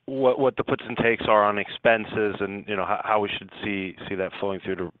 what the puts and takes are on expenses and, how we should see that flowing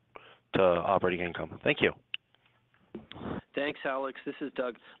through to operating income. Thank you. Thanks, Alex. This is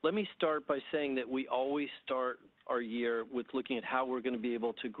Doug. Let me start by saying that we always start our year with looking at how we're going to be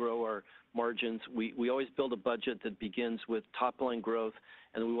able to grow our margins. We always build a budget that begins with top-line growth,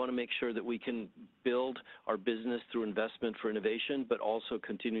 and we want to make sure that we can build our business through investment for innovation, but also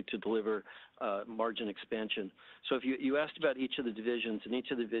continue to deliver margin expansion. So if you asked about each of the divisions, and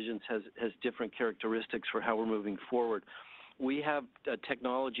each of the divisions has different characteristics for how we're moving forward. We have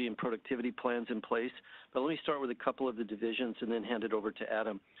technology and productivity plans in place, but let me start with a couple of the divisions and then hand it over to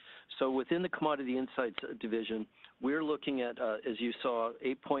Adam. So within the Commodity Insights division, we're looking at, as you saw,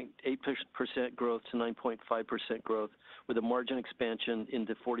 8.8% growth to 9.5% growth with a margin expansion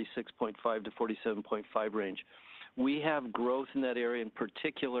into 46.5 to 47.5 range. We have growth in that area, in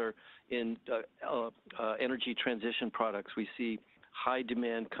particular in energy transition products. We see high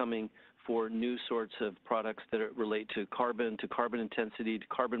demand coming for new sorts of products that relate to carbon intensity, to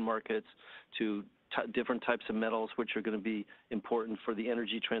carbon markets, to different types of metals, which are going to be important for the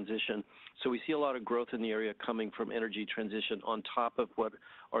energy transition. So we see a lot of growth in the area coming from energy transition on top of what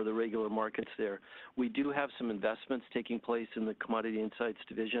are the regular markets there. We do have some investments taking place in the Commodity Insights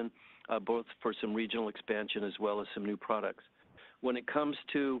division, both for some regional expansion as well as some new products. When it comes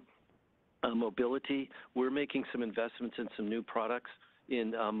to mobility, we're making some investments in some new products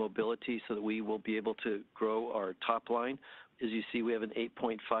in mobility so that we will be able to grow our top line. As you see, we have an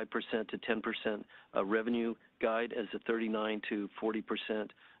 8.5% to 10% revenue guide as a 39 to 40%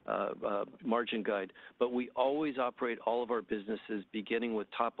 margin guide. But we always operate all of our businesses beginning with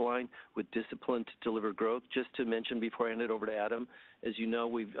top line, with discipline to deliver growth. Just to mention before I hand it over to Adam, as you know,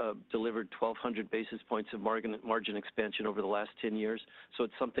 we've delivered 1,200 basis points of margin expansion over the last 10 years. So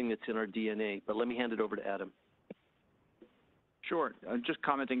it's something that's in our DNA. But let me hand it over to Adam. Sure. Just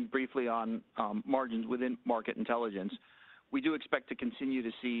commenting briefly on margins within Market Intelligence. We do expect to continue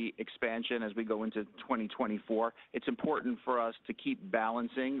to see expansion as we go into 2024. It's important for us to keep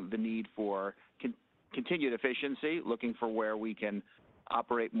balancing the need for continued efficiency, looking for where we can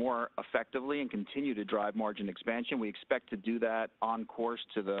operate more effectively and continue to drive margin expansion. We expect to do that on course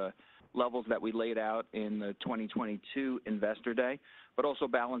to the levels that we laid out in the 2022 Investor Day, but also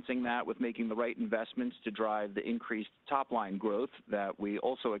balancing that with making the right investments to drive the increased top-line growth that we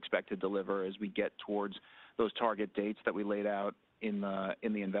also expect to deliver as we get towards those target dates that we laid out in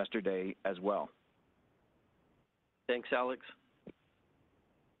the Investor Day as well. Thanks, Alex.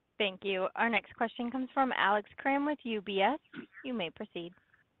 Thank you. Our next question comes from Alex Kramm with UBS. You may proceed.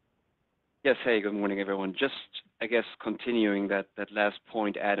 Yes. Hey, good morning, everyone. Just, I guess, continuing that last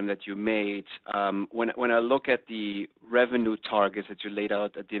point, Adam, that you made. When I look at the revenue targets that you laid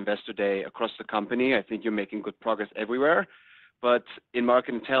out at the Investor Day across the company, I think you're making good progress everywhere. But in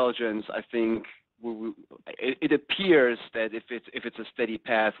Market Intelligence, I think it appears that if it's a steady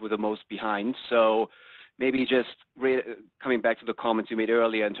path, we're the most behind. So maybe just coming back to the comments you made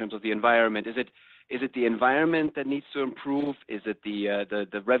earlier in terms of the environment, is it the environment that needs to improve? Is it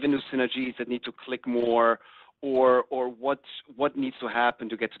the revenue synergies that need to click more? Or what needs to happen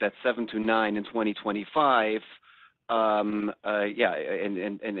to get to that 7 to 9 in 2025? What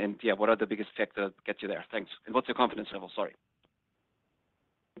are the biggest factors that get you there? Thanks. And what's your confidence level? Sorry.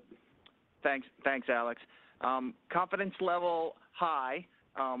 Thanks, Alex. Confidence level high.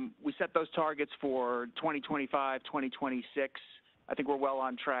 We set those targets for 2025, 2026. I think we're well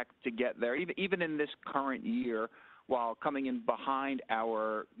on track to get there. Even in this current year, while coming in behind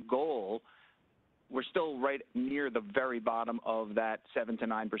our goal, we're still right near the very bottom of that 7 to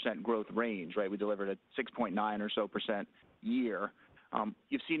 9% growth range, right? We delivered a 6.9 or so percent year.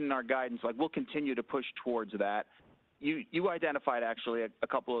 You've seen in our guidance, like we'll continue to push towards that. You identified actually a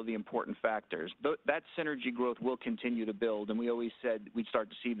couple of the important factors. That synergy growth will continue to build, and we always said we'd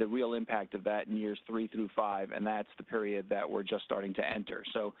start to see the real impact of that in years 3 through 5, and that's the period that we're just starting to enter.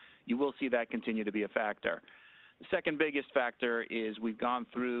 So you will see that continue to be a factor. The second biggest factor is we've gone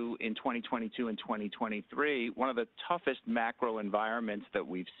through in 2022 and 2023, one of the toughest macro environments that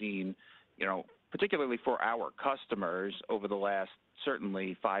we've seen, particularly for our customers over the last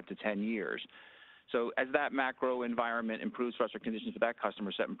certainly 5 to 10 years. So as that macro environment improves for us, or conditions for that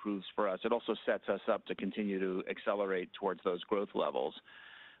customer set improves for us, it also sets us up to continue to accelerate towards those growth levels.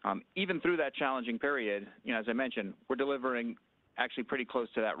 Even through that challenging period, as I mentioned, we're delivering actually pretty close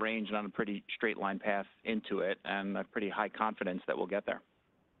to that range and on a pretty straight line path into it, and a pretty high confidence that we'll get there.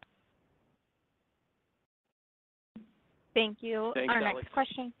 Thank you. Thanks, Alex.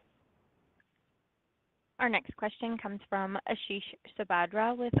 Our next question comes from Ashish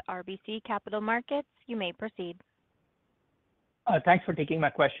Sabadra with RBC Capital Markets. You may proceed. Thanks for taking my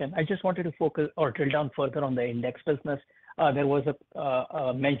question. I just wanted to focus or drill down further on the index business. there was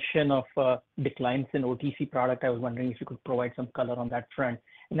a mention of declines in OTC product. I was wondering if you could provide some color on that front.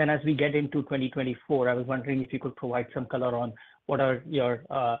 And then as we get into 2024, I was wondering if you could provide some color on what are your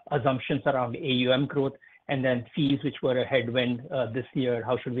assumptions around AUM growth, and then fees, which were a headwind this year.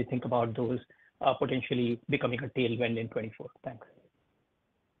 How should we think about those potentially becoming a tailwind in 2024? Thanks.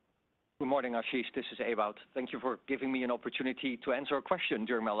 Good morning, Ashish. This is Ewout. Thank you for giving me an opportunity to answer a question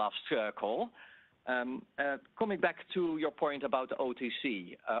during my last call. Coming back to your point about the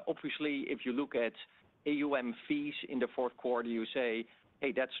OTC, obviously, if you look at AUM fees in the fourth quarter, you say,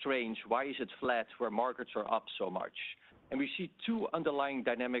 hey, that's strange. Why is it flat where markets are up so much? And we see two underlying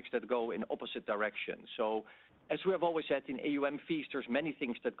dynamics that go in opposite directions. So as we have always said, in AUM fees, there's many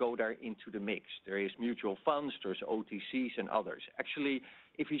things that go there into the mix. There is mutual funds, there's OTCs and others. Actually,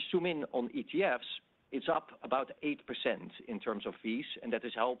 if we zoom in on ETFs, it's up about 8% in terms of fees, and that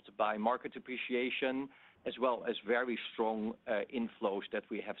is helped by market appreciation as well as very strong inflows that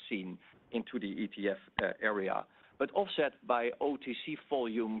we have seen into the ETF area, but offset by OTC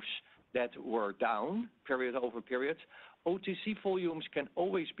volumes that were down period over period. OTC volumes can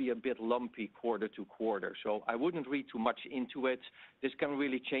always be a bit lumpy quarter to quarter, so I wouldn't read too much into it. This can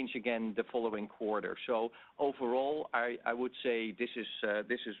really change again the following quarter. So overall, I would say this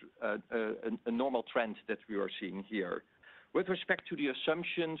is a normal trend that we are seeing here. With respect to the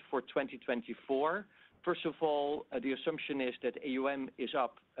assumptions for 2024, first of all, the assumption is that AUM is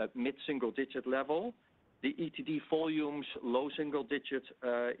up at mid-single digit level, the ETD volumes low single digit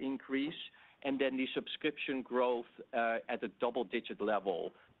increase, and then the subscription growth at a double-digit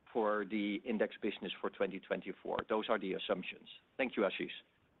level for the index business for 2024. Those are the assumptions. Thank you, Ashish.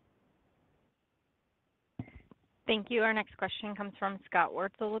 Thank you. Our next question comes from Scott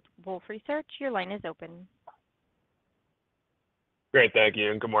Wurtzel with Wolfe Research. Your line is open. Great, thank you,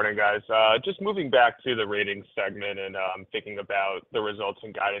 and good morning, guys. Just moving back to the ratings segment and thinking about the results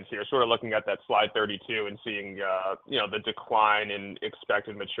and guidance here, sort of looking at that slide 32 and seeing, the decline in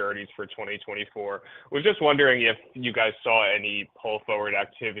expected maturities for 2024. Was just wondering if you guys saw any pull-forward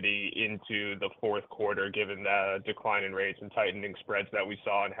activity into the fourth quarter, given the decline in rates and tightening spreads that we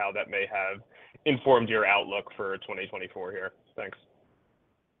saw, and how that may have informed your outlook for 2024 here. Thanks.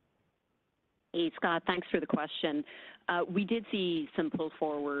 Hey, Scott, thanks for the question. We did see some pull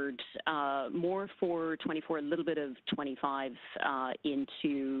forward, more for 24, a little bit of 25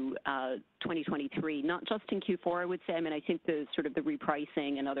 into 2023, not just in Q4, I would say. I mean, I think the sort of the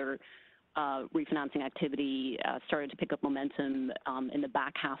repricing and other refinancing activity started to pick up momentum in the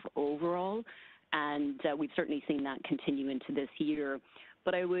back half overall, and we've certainly seen that continue into this year.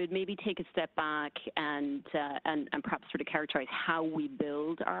 But I would maybe take a step back and perhaps sort of characterize how we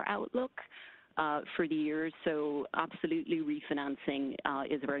build our outlook for the year. So absolutely refinancing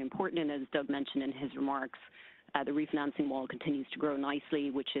is very important, and as Doug mentioned in his remarks, the refinancing wall continues to grow nicely,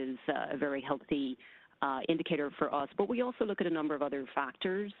 which is a very healthy indicator for us. But we also look at a number of other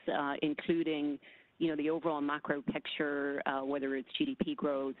factors, including the overall macro picture, whether it's GDP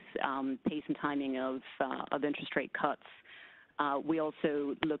growth, pace and timing of interest rate cuts. We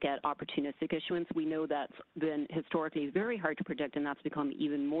also look at opportunistic issuance. We know that's been historically very hard to predict, and that's become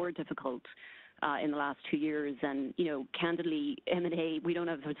even more difficult in the last 2 years. And, candidly, M&A, we don't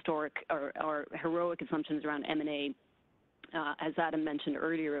have historic or heroic assumptions around M&A. As Adam mentioned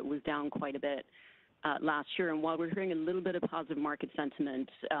earlier, it was down quite a bit last year. And while we're hearing a little bit of positive market sentiment,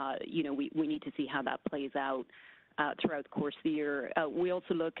 we need to see how that plays out throughout the course of the year. We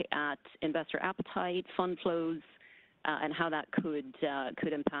also look at investor appetite, fund flows, and how that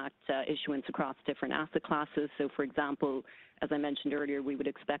could impact issuance across different asset classes. So, for example, as I mentioned earlier, we would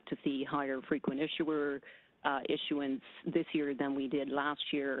expect to see higher frequent issuer issuance this year than we did last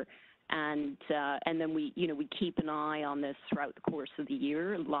year. And then we keep an eye on this throughout the course of the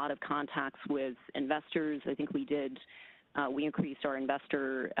year. A lot of contacts with investors. I think we increased our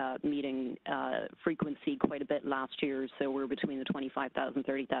investor meeting frequency quite a bit last year, so we're between the 25,000,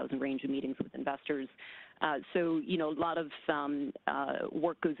 30,000 range of meetings with investors. So, a lot of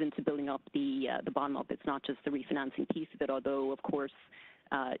work goes into building up the bottom up. It's not just the refinancing piece of it, although, of course,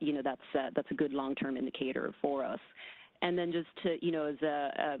 that's a good long-term indicator for us. And then just to, as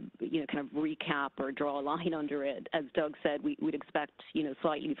a kind of recap or draw a line under it, as Doug said, we'd expect,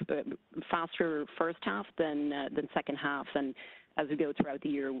 slightly faster first half than second half. And as we go throughout the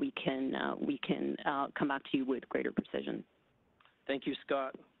year, we can come back to you with greater precision. Thank you,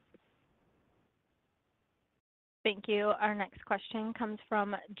 Scott. Thank you. Our next question comes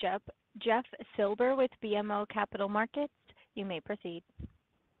from Jeff Silber with BMO Capital Markets. You may proceed.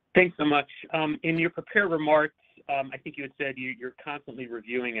 Thanks so much. In your prepared remarks, I think you had said you're constantly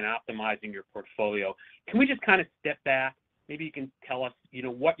reviewing and optimizing your portfolio. Can we just kind of step back maybe you can tell us,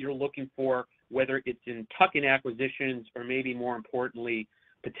 what you're looking for, whether it's in tuck-in acquisitions or maybe more importantly,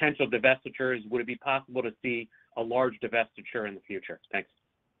 potential divestitures. Would it be possible to see a large divestiture in the future? Thanks.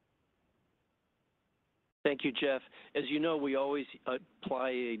 Thank you, Jeff. As you know, we always apply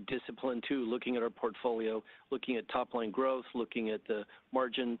a discipline to looking at our portfolio, looking at top-line growth, looking at the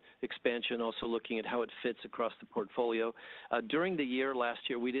margin expansion, also looking at how it fits across the portfolio. During the year, last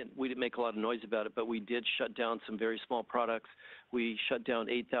year, we didn't make a lot of noise about it, but we did shut down some very small products. We shut down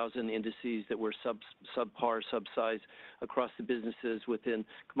 8,000 indices that were subpar, subsize across the businesses within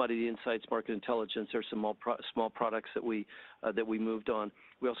Commodity Insights, Market Intelligence. There's some small products that we moved on.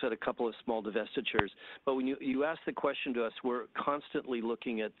 We also had a couple of small divestitures. But when you ask the question to us, we're constantly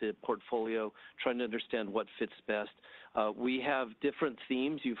looking at the portfolio, trying to understand what fits best. We have different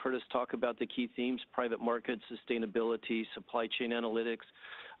themes. You've heard us talk about the key themes: private markets, sustainability, supply chain analytics,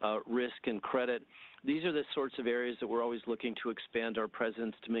 risk and credit. These are the sorts of areas that we're always looking to expand our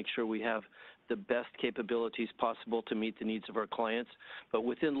presence to make sure we have the best capabilities possible to meet the needs of our clients. But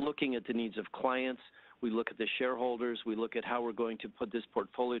within looking at the needs of clients, we look at the shareholders, we look at how we're going to put this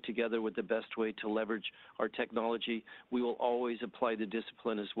portfolio together with the best way to leverage our technology. We will always apply the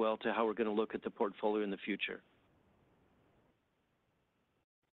discipline as well to how we're going to look at the portfolio in the future.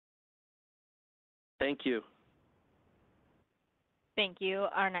 Thank you. Thank you.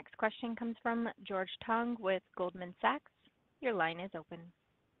 Our next question comes from George Tong with Goldman Sachs. Your line is open.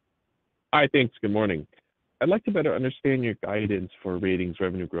 Hi, thanks. Good morning. I'd like to better understand your guidance for ratings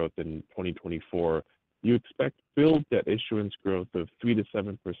revenue growth in 2024. You expect billed debt issuance growth of 3 to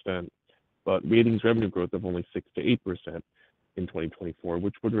 7%, but ratings revenue growth of only 6 to 8% in 2024,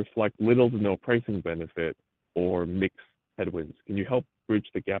 which would reflect little to no pricing benefit or mixed headwinds. Can you help bridge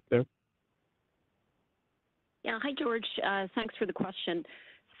the gap there? Yeah. Hi, George. Thanks for the question.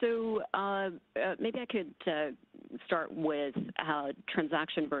 So maybe I could start with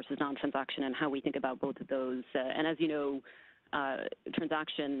transaction versus non-transaction and how we think about both of those. And as you know,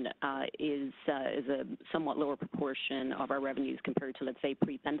 transaction is a somewhat lower proportion of our revenues compared to, let's say,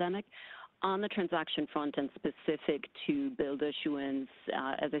 pre-pandemic. On the transaction front and specific to billed issuance,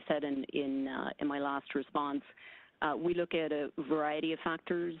 as I said in my last response, we look at a variety of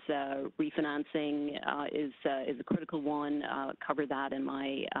factors. Refinancing is a critical one. Covered that in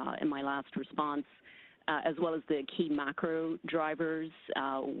my last response, as well as the key macro drivers.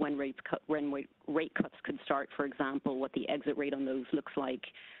 When rate cuts could start, for example, what the exit rate on those looks like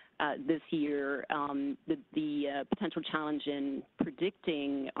this year. The potential challenge in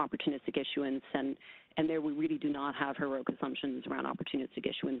predicting opportunistic issuance, and there we really do not have heroic assumptions around opportunistic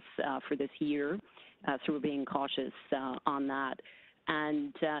issuance for this year. So we're being cautious on that.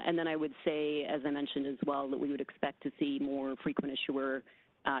 And then I would say, as I mentioned as well, that we would expect to see more frequent issuer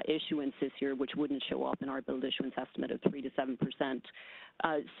issuance this year, which wouldn't show up in our billed issuance estimate of 3 to 7%.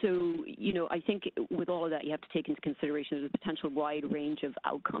 So, I think with all of that, you have to take into consideration there's a potential wide range of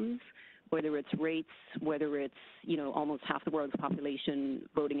outcomes, whether it's rates, whether it's, almost half the world's population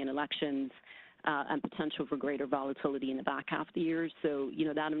voting in elections, and potential for greater volatility in the back half of the year. So,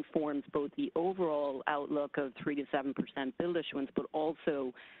 that informs both the overall outlook of 3 to 7% billed issuance, but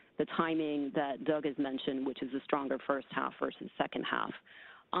also the timing that Doug has mentioned, which is a stronger first half versus second half.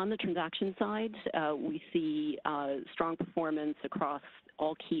 On the transaction side, we see strong performance across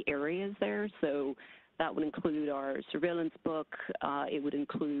all key areas there. So that would include our surveillance book. It would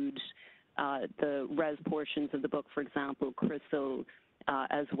include the res portions of the book, for example, Crystal,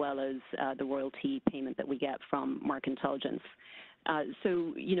 as well as the royalty payment that we get from Market Intelligence.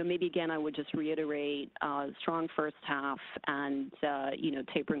 So, maybe again, I would just reiterate strong first half and,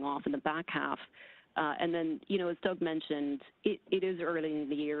 tapering off in the back half. And then, as Doug mentioned, it is early in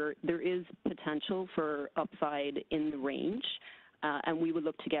the year. There is potential for upside in the range, and we would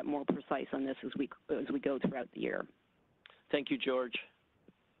look to get more precise on this as we go throughout the year. Thank you, George.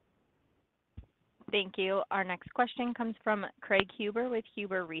 Thank you. Our next question comes from Craig Huber with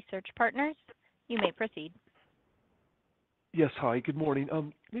Huber Research Partners. You may proceed. Yes, hi, good morning.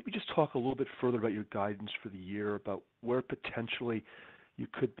 Maybe just talk a little bit further about your guidance for the year, about where potentially you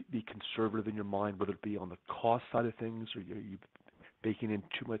could be conservative in your mind, whether it be on the cost side of things, or are you baking in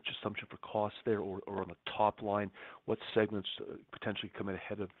too much assumption for costs there, or on the top line, what segments potentially come in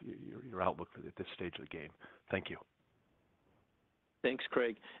ahead of your outlook at this stage of the game? Thank you. Thanks,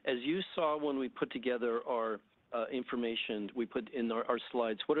 Craig. As you saw when we put together our information, we put in our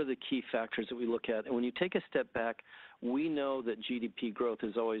slides, what are the key factors that we look at? And when you take a step back, we know that GDP growth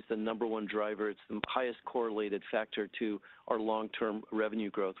is always the number one driver. It's the highest correlated factor to our long-term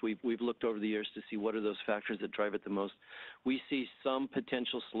revenue growth. We've looked over the years to see what are those factors that drive it the most. We see some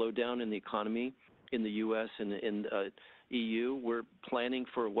potential slowdown in the economy. in the U.S. and in EU. We're planning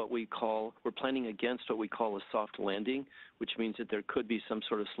against what we call a soft landing, which means that there could be some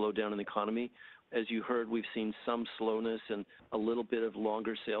sort of slowdown in the economy. As you heard, we've seen some slowness and a little bit of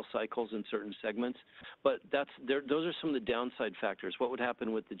longer sales cycles in certain segments. But those are some of the downside factors. What would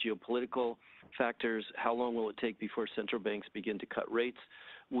happen with the geopolitical factors? How long will it take before central banks begin to cut rates?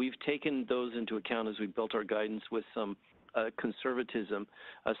 We've taken those into account as we built our guidance with some conservatism.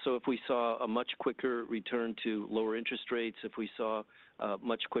 So if we saw a much quicker return to lower interest rates, if we saw a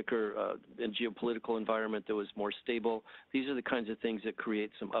much quicker geopolitical environment that was more stable, these are the kinds of things that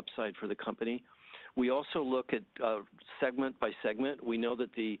create some upside for the company. We also look at segment by segment. We know that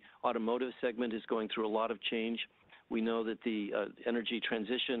the automotive segment is going through a lot of change. We know that the energy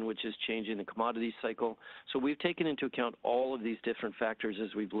transition, which is changing the commodity cycle. So we've taken into account all of these different factors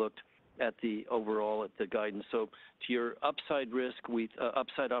as we've looked at the overall at the guidance. So to your upside risk,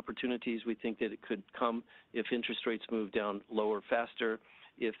 upside opportunities, we think that it could come if interest rates move down lower faster,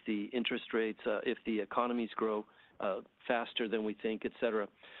 if the interest rates, if the economies grow faster than we think, et cetera.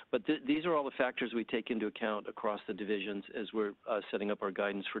 But these are all the factors we take into account across the divisions as we're setting up our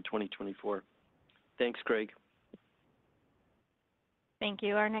guidance for 2024. Thanks, Craig. Thank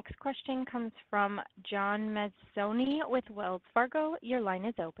you. Our next question comes from John Mazzoni with Wells Fargo. Your line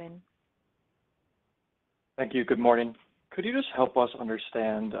is open. Thank you. Good morning. Could you just help us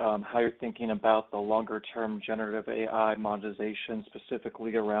understand how you're thinking about the longer-term generative AI monetization,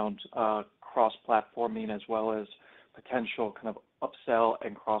 specifically around cross-platforming as well as potential kind of upsell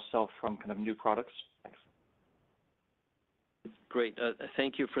and cross-sell from kind of new products? Thanks. Great.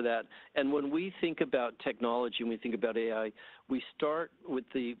 Thank you for that. And when we think about technology and we think about AI, we start with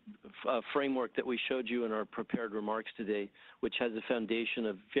the framework that we showed you in our prepared remarks today, which has a foundation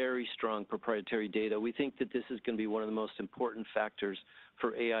of very strong proprietary data. We think that this is going to be one of the most important factors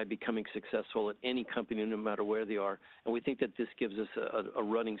for AI becoming successful at any company, no matter where they are. And we think that this gives us a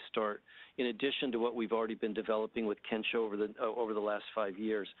running start, in addition to what we've already been developing with Kensho over the last 5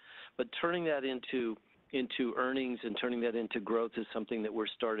 years. But turning that into earnings and turning that into growth is something that we're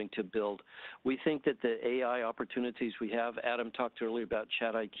starting to build. We think that the AI opportunities we have, Adam talked earlier about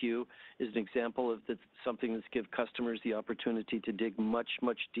Chat IQ, is an example of something that's give customers the opportunity to dig much,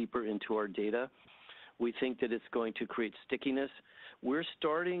 much deeper into our data. We think that it's going to create stickiness. We're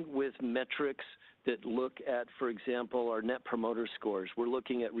starting with metrics that look at, for example, our Net Promoter Scores. We're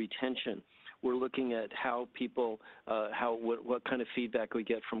looking at retention. We're looking at how people, what kind of feedback we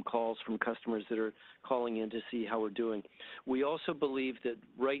get from calls from customers that are calling in to see how we're doing. We also believe that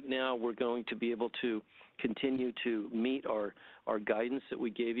right now we're going to be able to continue to meet our guidance that we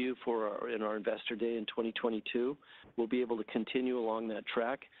gave you in our Investor Day in 2022. We'll be able to continue along that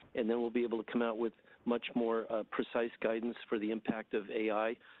track, and then we'll be able to come out with much more precise guidance for the impact of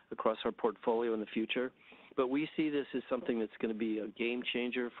AI across our portfolio in the future. But we see this as something that's going to be a game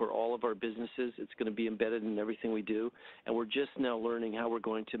changer for all of our businesses. It's going to be embedded in everything we do, and we're just now learning how we're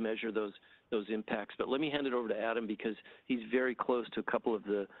going to measure those impacts. But let me hand it over to Adam because he's very close to a couple of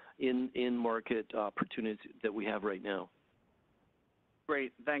the in-market opportunities that we have right now.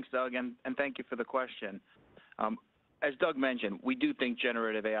 Great. Thanks, Doug, and thank you for the question. As Doug mentioned, we do think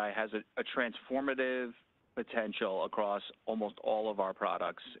generative AI has a transformative potential across almost all of our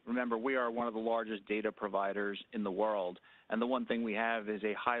products. Remember, we are one of the largest data providers in the world, and the one thing we have is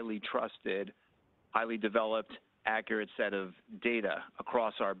a highly trusted, highly developed, accurate set of data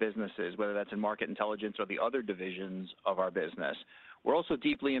across our businesses, whether that's in market intelligence or the other divisions of our business. We're also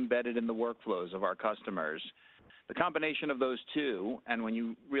deeply embedded in the workflows of our customers. The combination of those two, and when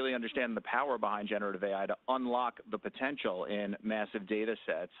you really understand the power behind generative AI to unlock the potential in massive data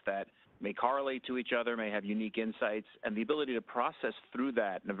sets that may correlate to each other, may have unique insights, and the ability to process through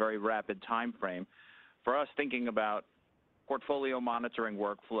that in a very rapid time frame. For us, thinking about portfolio monitoring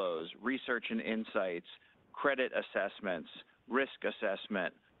workflows, research and insights, credit assessments, risk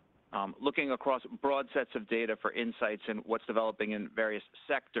assessment, looking across broad sets of data for insights in what's developing in various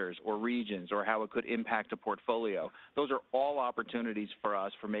sectors or regions or how it could impact a portfolio. Those are all opportunities for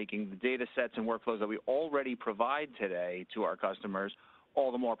us for making the data sets and workflows that we already provide today to our customers all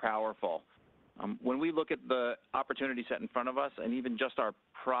the more powerful. When we look at the opportunity set in front of us and even just our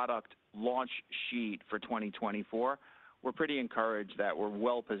product launch sheet for 2024, we're pretty encouraged that we're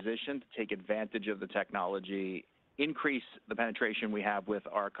well positioned to take advantage of the technology, increase the penetration we have with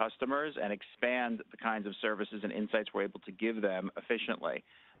our customers, and expand the kinds of services and insights we're able to give them efficiently.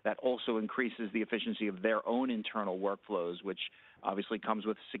 That also increases the efficiency of their own internal workflows, which obviously comes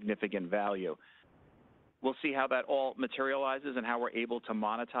with significant value. We'll see how that all materializes and how we're able to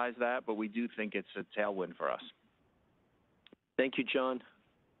monetize that, but we do think it's a tailwind for us. Thank you, John.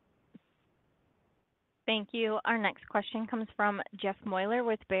 Thank you. Our next question comes from Jeff Meuler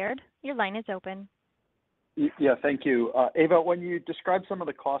with Baird. Your line is open. Yeah, thank you. Ava, when you described some of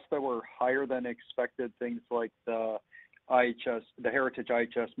the costs that were higher than expected, things like the IHS, the Heritage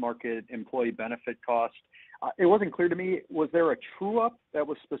IHS Markit employee benefit cost, it wasn't clear to me, was there a true-up that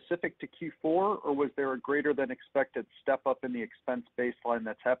was specific to Q4, or was there a greater than expected step-up in the expense baseline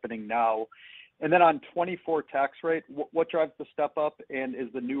that's happening now? And then on 24 tax rate, what drives the step-up, and is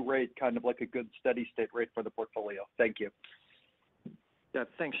the new rate kind of like a good steady-state rate for the portfolio? Thank you. Yeah,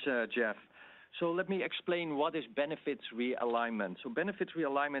 thanks, Jeff. So let me explain what is benefits realignment. So benefits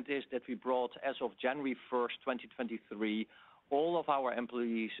realignment is that we brought, as of January 1st, 2023, all of our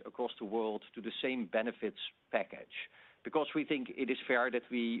employees across the world to the same benefits package, because we think it is fair that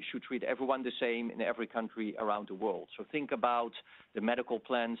we should treat everyone the same in every country around the world. So think about the medical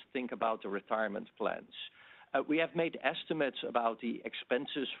plans, think about the retirement plans. We have made estimates about the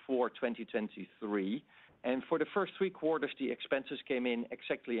expenses for 2023, and for the first 3 quarters, the expenses came in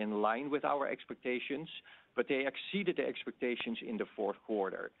exactly in line with our expectations, but they exceeded the expectations in the fourth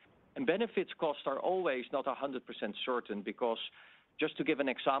quarter. And benefits costs are always not 100% certain because, just to give an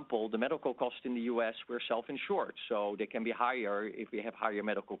example, the medical costs in the U.S., we're self-insured, so they can be higher if we have higher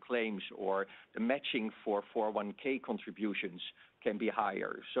medical claims, or the matching for 401k contributions can be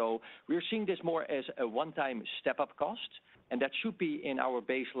higher. So we're seeing this more as a one-time step-up cost, and that should be in our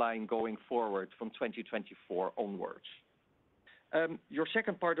baseline going forward from 2024 onwards. Your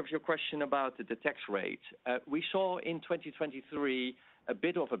second part of your question about the tax rate. We saw in 2023 a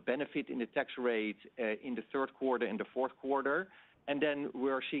bit of a benefit in the tax rate in the third quarter and the fourth quarter, and then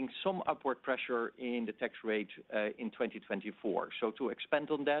we're seeing some upward pressure in the tax rate in 2024. So to expand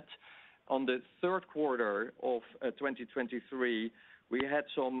on that, on the third quarter of 2023, we had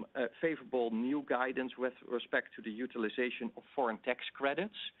some favorable new guidance with respect to the utilization of foreign tax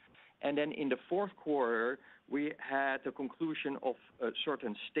credits. And then in the fourth quarter, we had the conclusion of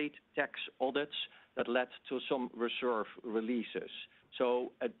certain state tax audits that led to some reserve releases.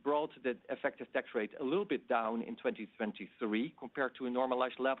 So it brought the effective tax rate a little bit down in 2023 compared to a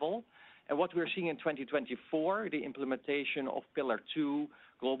normalized level. And what we're seeing in 2024, the implementation of Pillar 2,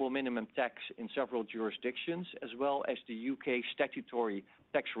 global minimum tax in several jurisdictions, as well as the UK statutory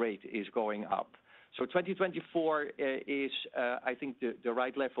tax rate is going up. So 2024 is, I think, the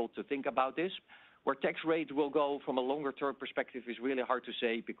right level to think about this. Where tax rate will go from a longer-term perspective is really hard to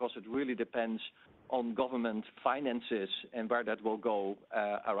say because it really depends on government finances and where that will go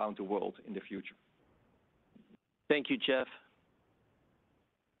around the world in the future. Thank you, Jeff.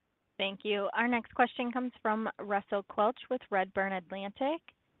 Thank you. Our next question comes from Russell Quelch with Redburn Atlantic.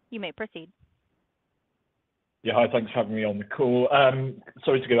 You may proceed. Yeah, hi, thanks for having me on the call.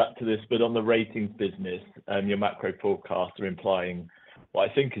 Sorry to go back to this, but on the ratings business, your macro forecasts are implying what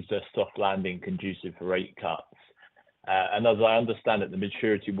I think is a soft landing conducive for rate cuts. And as I understand it, the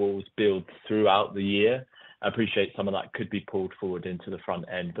maturity walls build throughout the year. I appreciate some of that could be pulled forward into the front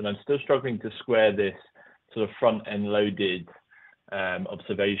end, but I'm still struggling to square this sort of front-end loaded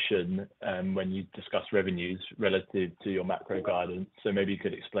observation when you discuss revenues relative to your macro guidance. So maybe you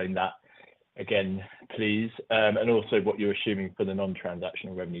could explain that again, please, and also what you're assuming for the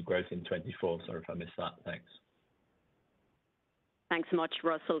non-transactional revenue growth in 24. Sorry if I missed that. Thanks. Thanks so much,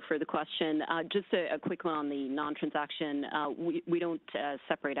 Russell, for the question. Just a quick one on the non-transaction. We don't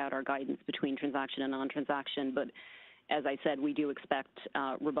separate out our guidance between transaction and non-transaction, but as I said, we do expect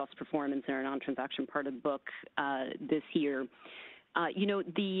robust performance in our non-transaction part of the book this year. You know,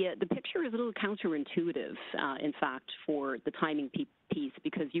 the picture is a little counterintuitive, in fact, for the timing piece,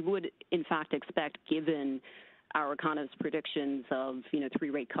 because you would, in fact, expect, given our economists' predictions of, 3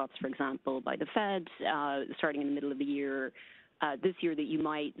 rate cuts, for example, by the Fed starting in the middle of the year, this year, that you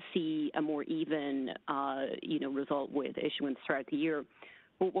might see a more even, result with issuance throughout the year.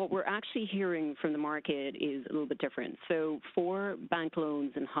 But what we're actually hearing from the market is a little bit different. So for bank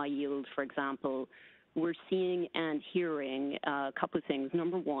loans and high yield, for example, we're seeing and hearing a couple of things.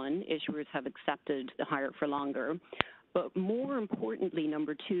 Number one, issuers have accepted the higher for longer. But more importantly,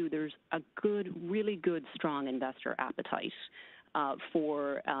 number two, there's a really good, strong investor appetite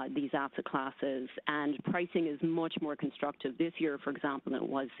for these asset classes, and pricing is much more constructive this year, for example, than it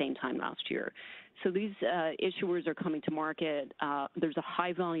was same time last year. So these issuers are coming to market. There's a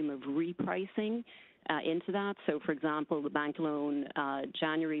high volume of repricing into that. So, for example, the bank loan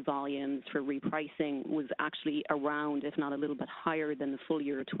January volumes for repricing was actually around, if not a little bit higher than the full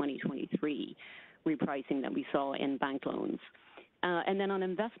year 2023 repricing that we saw in bank loans. And then on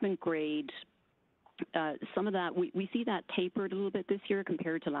investment grade, some of that, we see that tapered a little bit this year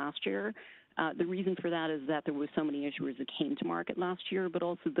compared to last year. The reason for that is that there were so many issuers that came to market last year, but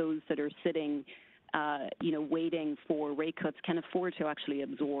also those that are sitting waiting for rate cuts can afford to actually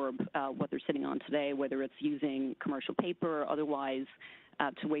absorb what they're sitting on today, whether it's using commercial paper or otherwise,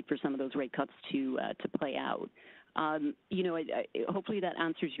 to wait for some of those rate cuts to play out. Hopefully that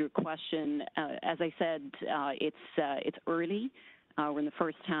answers your question. As I said, it's early. We're in the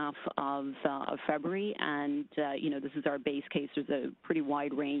first half of February, and this is our base case. There's a pretty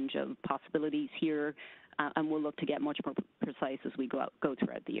wide range of possibilities here, and we'll look to get much more precise as we go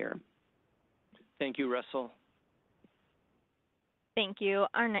throughout the year. Thank you, Russell. Thank you.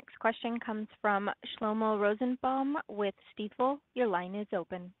 Our next question comes from Shlomo Rosenbaum with Stifel. Your line is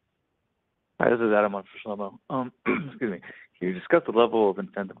open. Hi, this is Adam on for Shlomo. Excuse me. Can you discuss the level of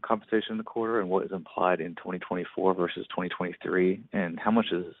incentive compensation in the quarter and what is implied in 2024 versus 2023, and how much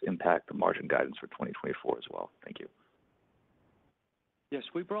does this impact the margin guidance for 2024 as well? Thank you. Yes,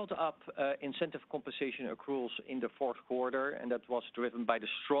 we brought up incentive compensation accruals in the fourth quarter, and that was driven by the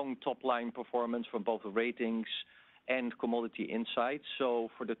strong top-line performance from both ratings and commodity insights. So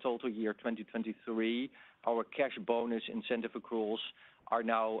for the total year 2023, our cash bonus incentive accruals are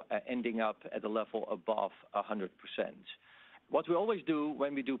now ending up at a level above 100%. What we always do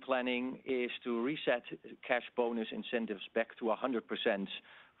when we do planning is to reset cash bonus incentives back to 100%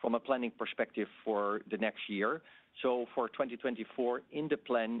 from a planning perspective for the next year. So for 2024, in the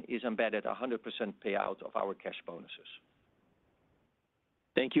plan is embedded 100% payout of our cash bonuses.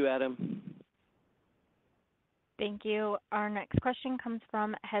 Thank you, Adam. Thank you. Our next question comes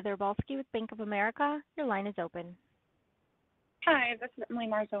from Heather Balsky with Bank of America. Your line is open. Hi, this is Emily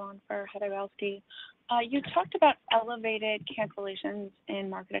Marzone for Heather Balsky. You talked about elevated cancellations in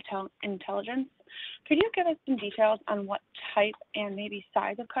market intelligence. Could you give us some details on what type and maybe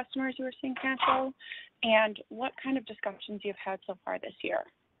size of customers you are seeing cancel, and what kind of discussions you've had so far this year?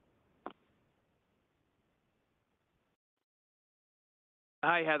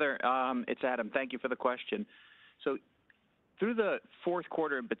 Hi, Heather. It's Adam. Thank you for the question. So through the fourth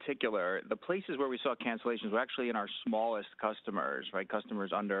quarter in particular, the places where we saw cancellations were actually in our smallest customers, right?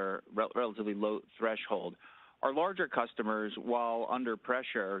 Customers under relatively low threshold. Our larger customers, while under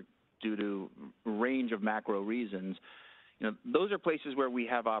pressure due to a range of macro reasons, those are places where we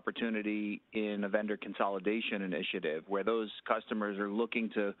have opportunity in a vendor consolidation initiative, where those customers are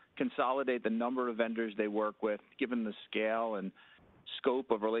looking to consolidate the number of vendors they work with, given the scale and scope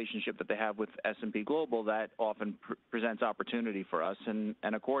of relationship that they have with S&P Global. That often presents opportunity for us, and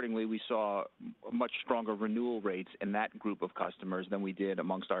accordingly, we saw much stronger renewal rates in that group of customers than we did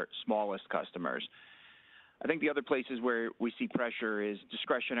amongst our smallest customers. I think the other places where we see pressure is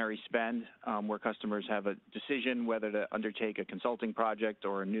discretionary spend, where customers have a decision whether to undertake a consulting project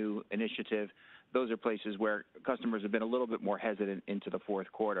or a new initiative. Those are places where customers have been a little bit more hesitant into the fourth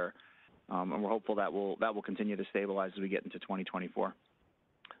quarter. And we're hopeful that will continue to stabilize as we get into 2024.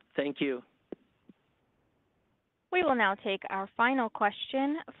 Thank you. We will now take our final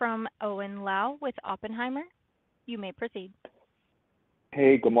question from Owen Lau with Oppenheimer. You may proceed.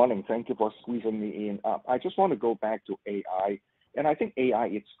 Hey, good morning. Thank you for squeezing me in. I just want to go back to AI. And I think AI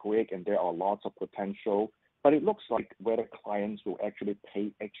is great and there are lots of potential, but it looks like whether clients will actually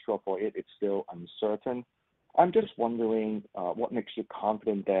pay extra for it, it's still uncertain. I'm just wondering what makes you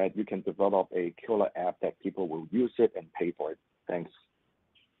confident that you can develop a killer app that people will use it and pay for it? Thanks.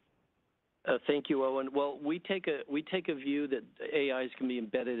 Thank you, Owen. Well, we take a view that AIs can be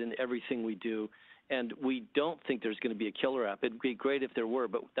embedded in everything we do, and we don't think there's going to be a killer app. It'd be great if there were,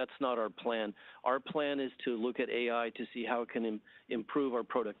 but that's not our plan. Our plan is to look at AI to see how it can improve our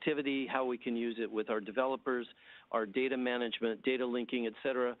productivity, how we can use it with our developers, our data management, data linking, et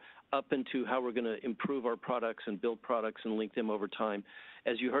cetera, up into how we're going to improve our products and build products and link them over time.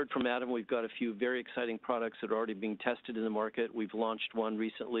 As you heard from Adam, we've got a few very exciting products that are already being tested in the market. We've launched one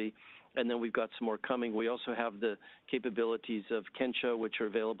recently, and then we've got some more coming. We also have the capabilities of Kensho, which are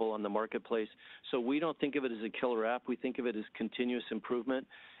available on the marketplace. So we don't think of it as a killer app. We think of it as continuous improvement.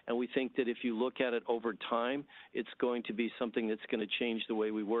 And we think that if you look at it over time, it's going to be something that's going to change the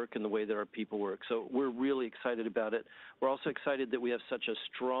way we work and the way that our people work. So we're really excited about it. We're also excited that we have such a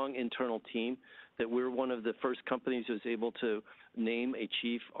strong internal team, that we're one of the first companies who's able to name a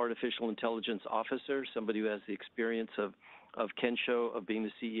chief artificial intelligence officer, somebody who has the experience of Kensho, of being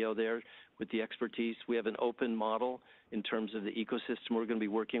the CEO there with the expertise. We have an open model in terms of the ecosystem we're going to be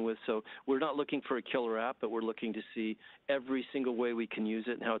working with. So we're not looking for a killer app, but we're looking to see every single way we can use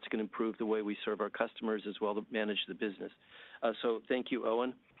it and how it's going to improve the way we serve our customers as well to manage the business. So thank you,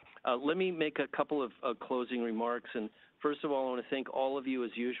 Owen. Let me make a couple of closing remarks. And first of all, I want to thank all of you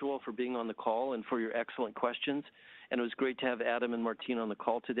as usual for being on the call and for your excellent questions. And it was great to have Adam and Martina on the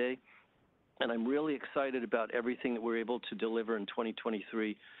call today. and I'm really excited about everything that we're able to deliver in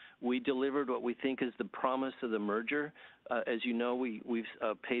 2023. We delivered what we think is the promise of the merger. As you know, we've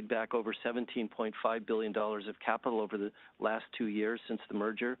paid back over $17.5 billion of capital over the last 2 years since the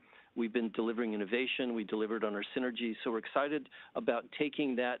merger. We've been delivering innovation. We delivered on our synergies. So we're excited about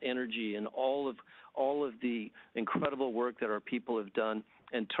taking that energy and all of the incredible work that our people have done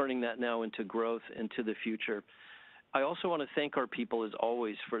and turning that now into growth into the future. I also want to thank our people, as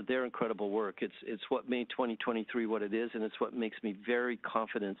always, for their incredible work. It's what made 2023 what it is, and it's what makes me very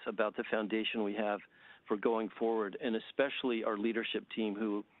confident about the foundation we have for going forward, and especially our leadership team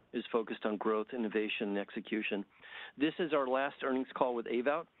who is focused on growth, innovation, and execution. This is our last earnings call with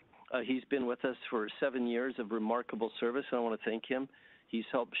Ewout. He's been with us for 7 years of remarkable service, and I want to thank him. He's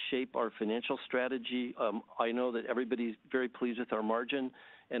helped shape our financial strategy. I know that everybody's very pleased with our margin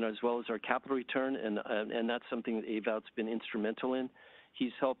and as well as our capital return, and that's something that Ewout's been instrumental in.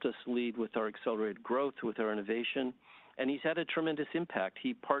 He's helped us lead with our accelerated growth, with our innovation, and he's had a tremendous impact.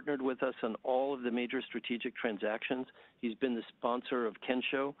 He partnered with us on all of the major strategic transactions. He's been the sponsor of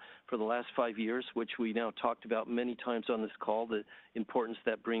Kensho for the last 5 years, which we now talked about many times on this call, the importance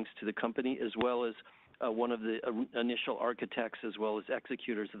that brings to the company, as well as one of the initial architects as well as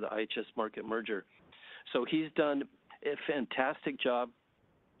executors of the IHS Markit merger. So he's done a fantastic job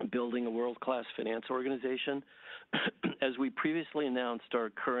building a world-class finance organization. As we previously announced,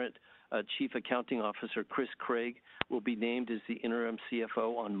 our current Chief Accounting Officer, Chris Craig, will be named as the interim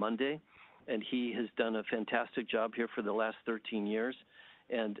CFO on Monday, and he has done a fantastic job here for the last 13 years,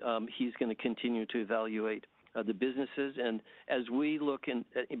 and he's going to continue to evaluate the businesses. And as we look in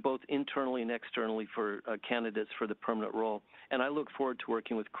both internally and externally for candidates for the permanent role, and I look forward to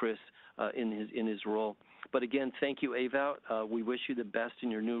working with Chris in his role. But again, thank you, Ewout. We wish you the best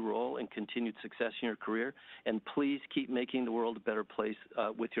in your new role and continued success in your career. And please keep making the world a better place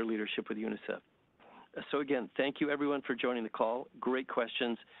with your leadership with UNICEF. So again, thank you everyone for joining the call. Great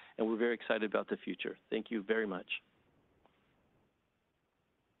questions, and we're very excited about the future. Thank you very much.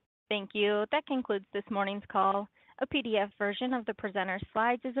 Thank you. That concludes this morning's call. A PDF version of the presenter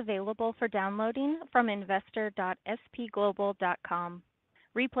slides is available for downloading from investor.spglobal.com.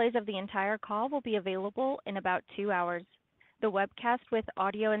 Replays of the entire call will be available in about 2 hours. The webcast with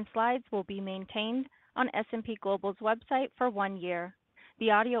audio and slides will be maintained on S&P Global's website for 1 year.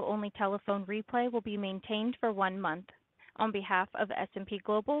 The audio-only telephone replay will be maintained for 1 month. On behalf of S&P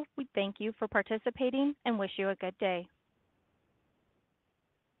Global, we thank you for participating and wish you a good day.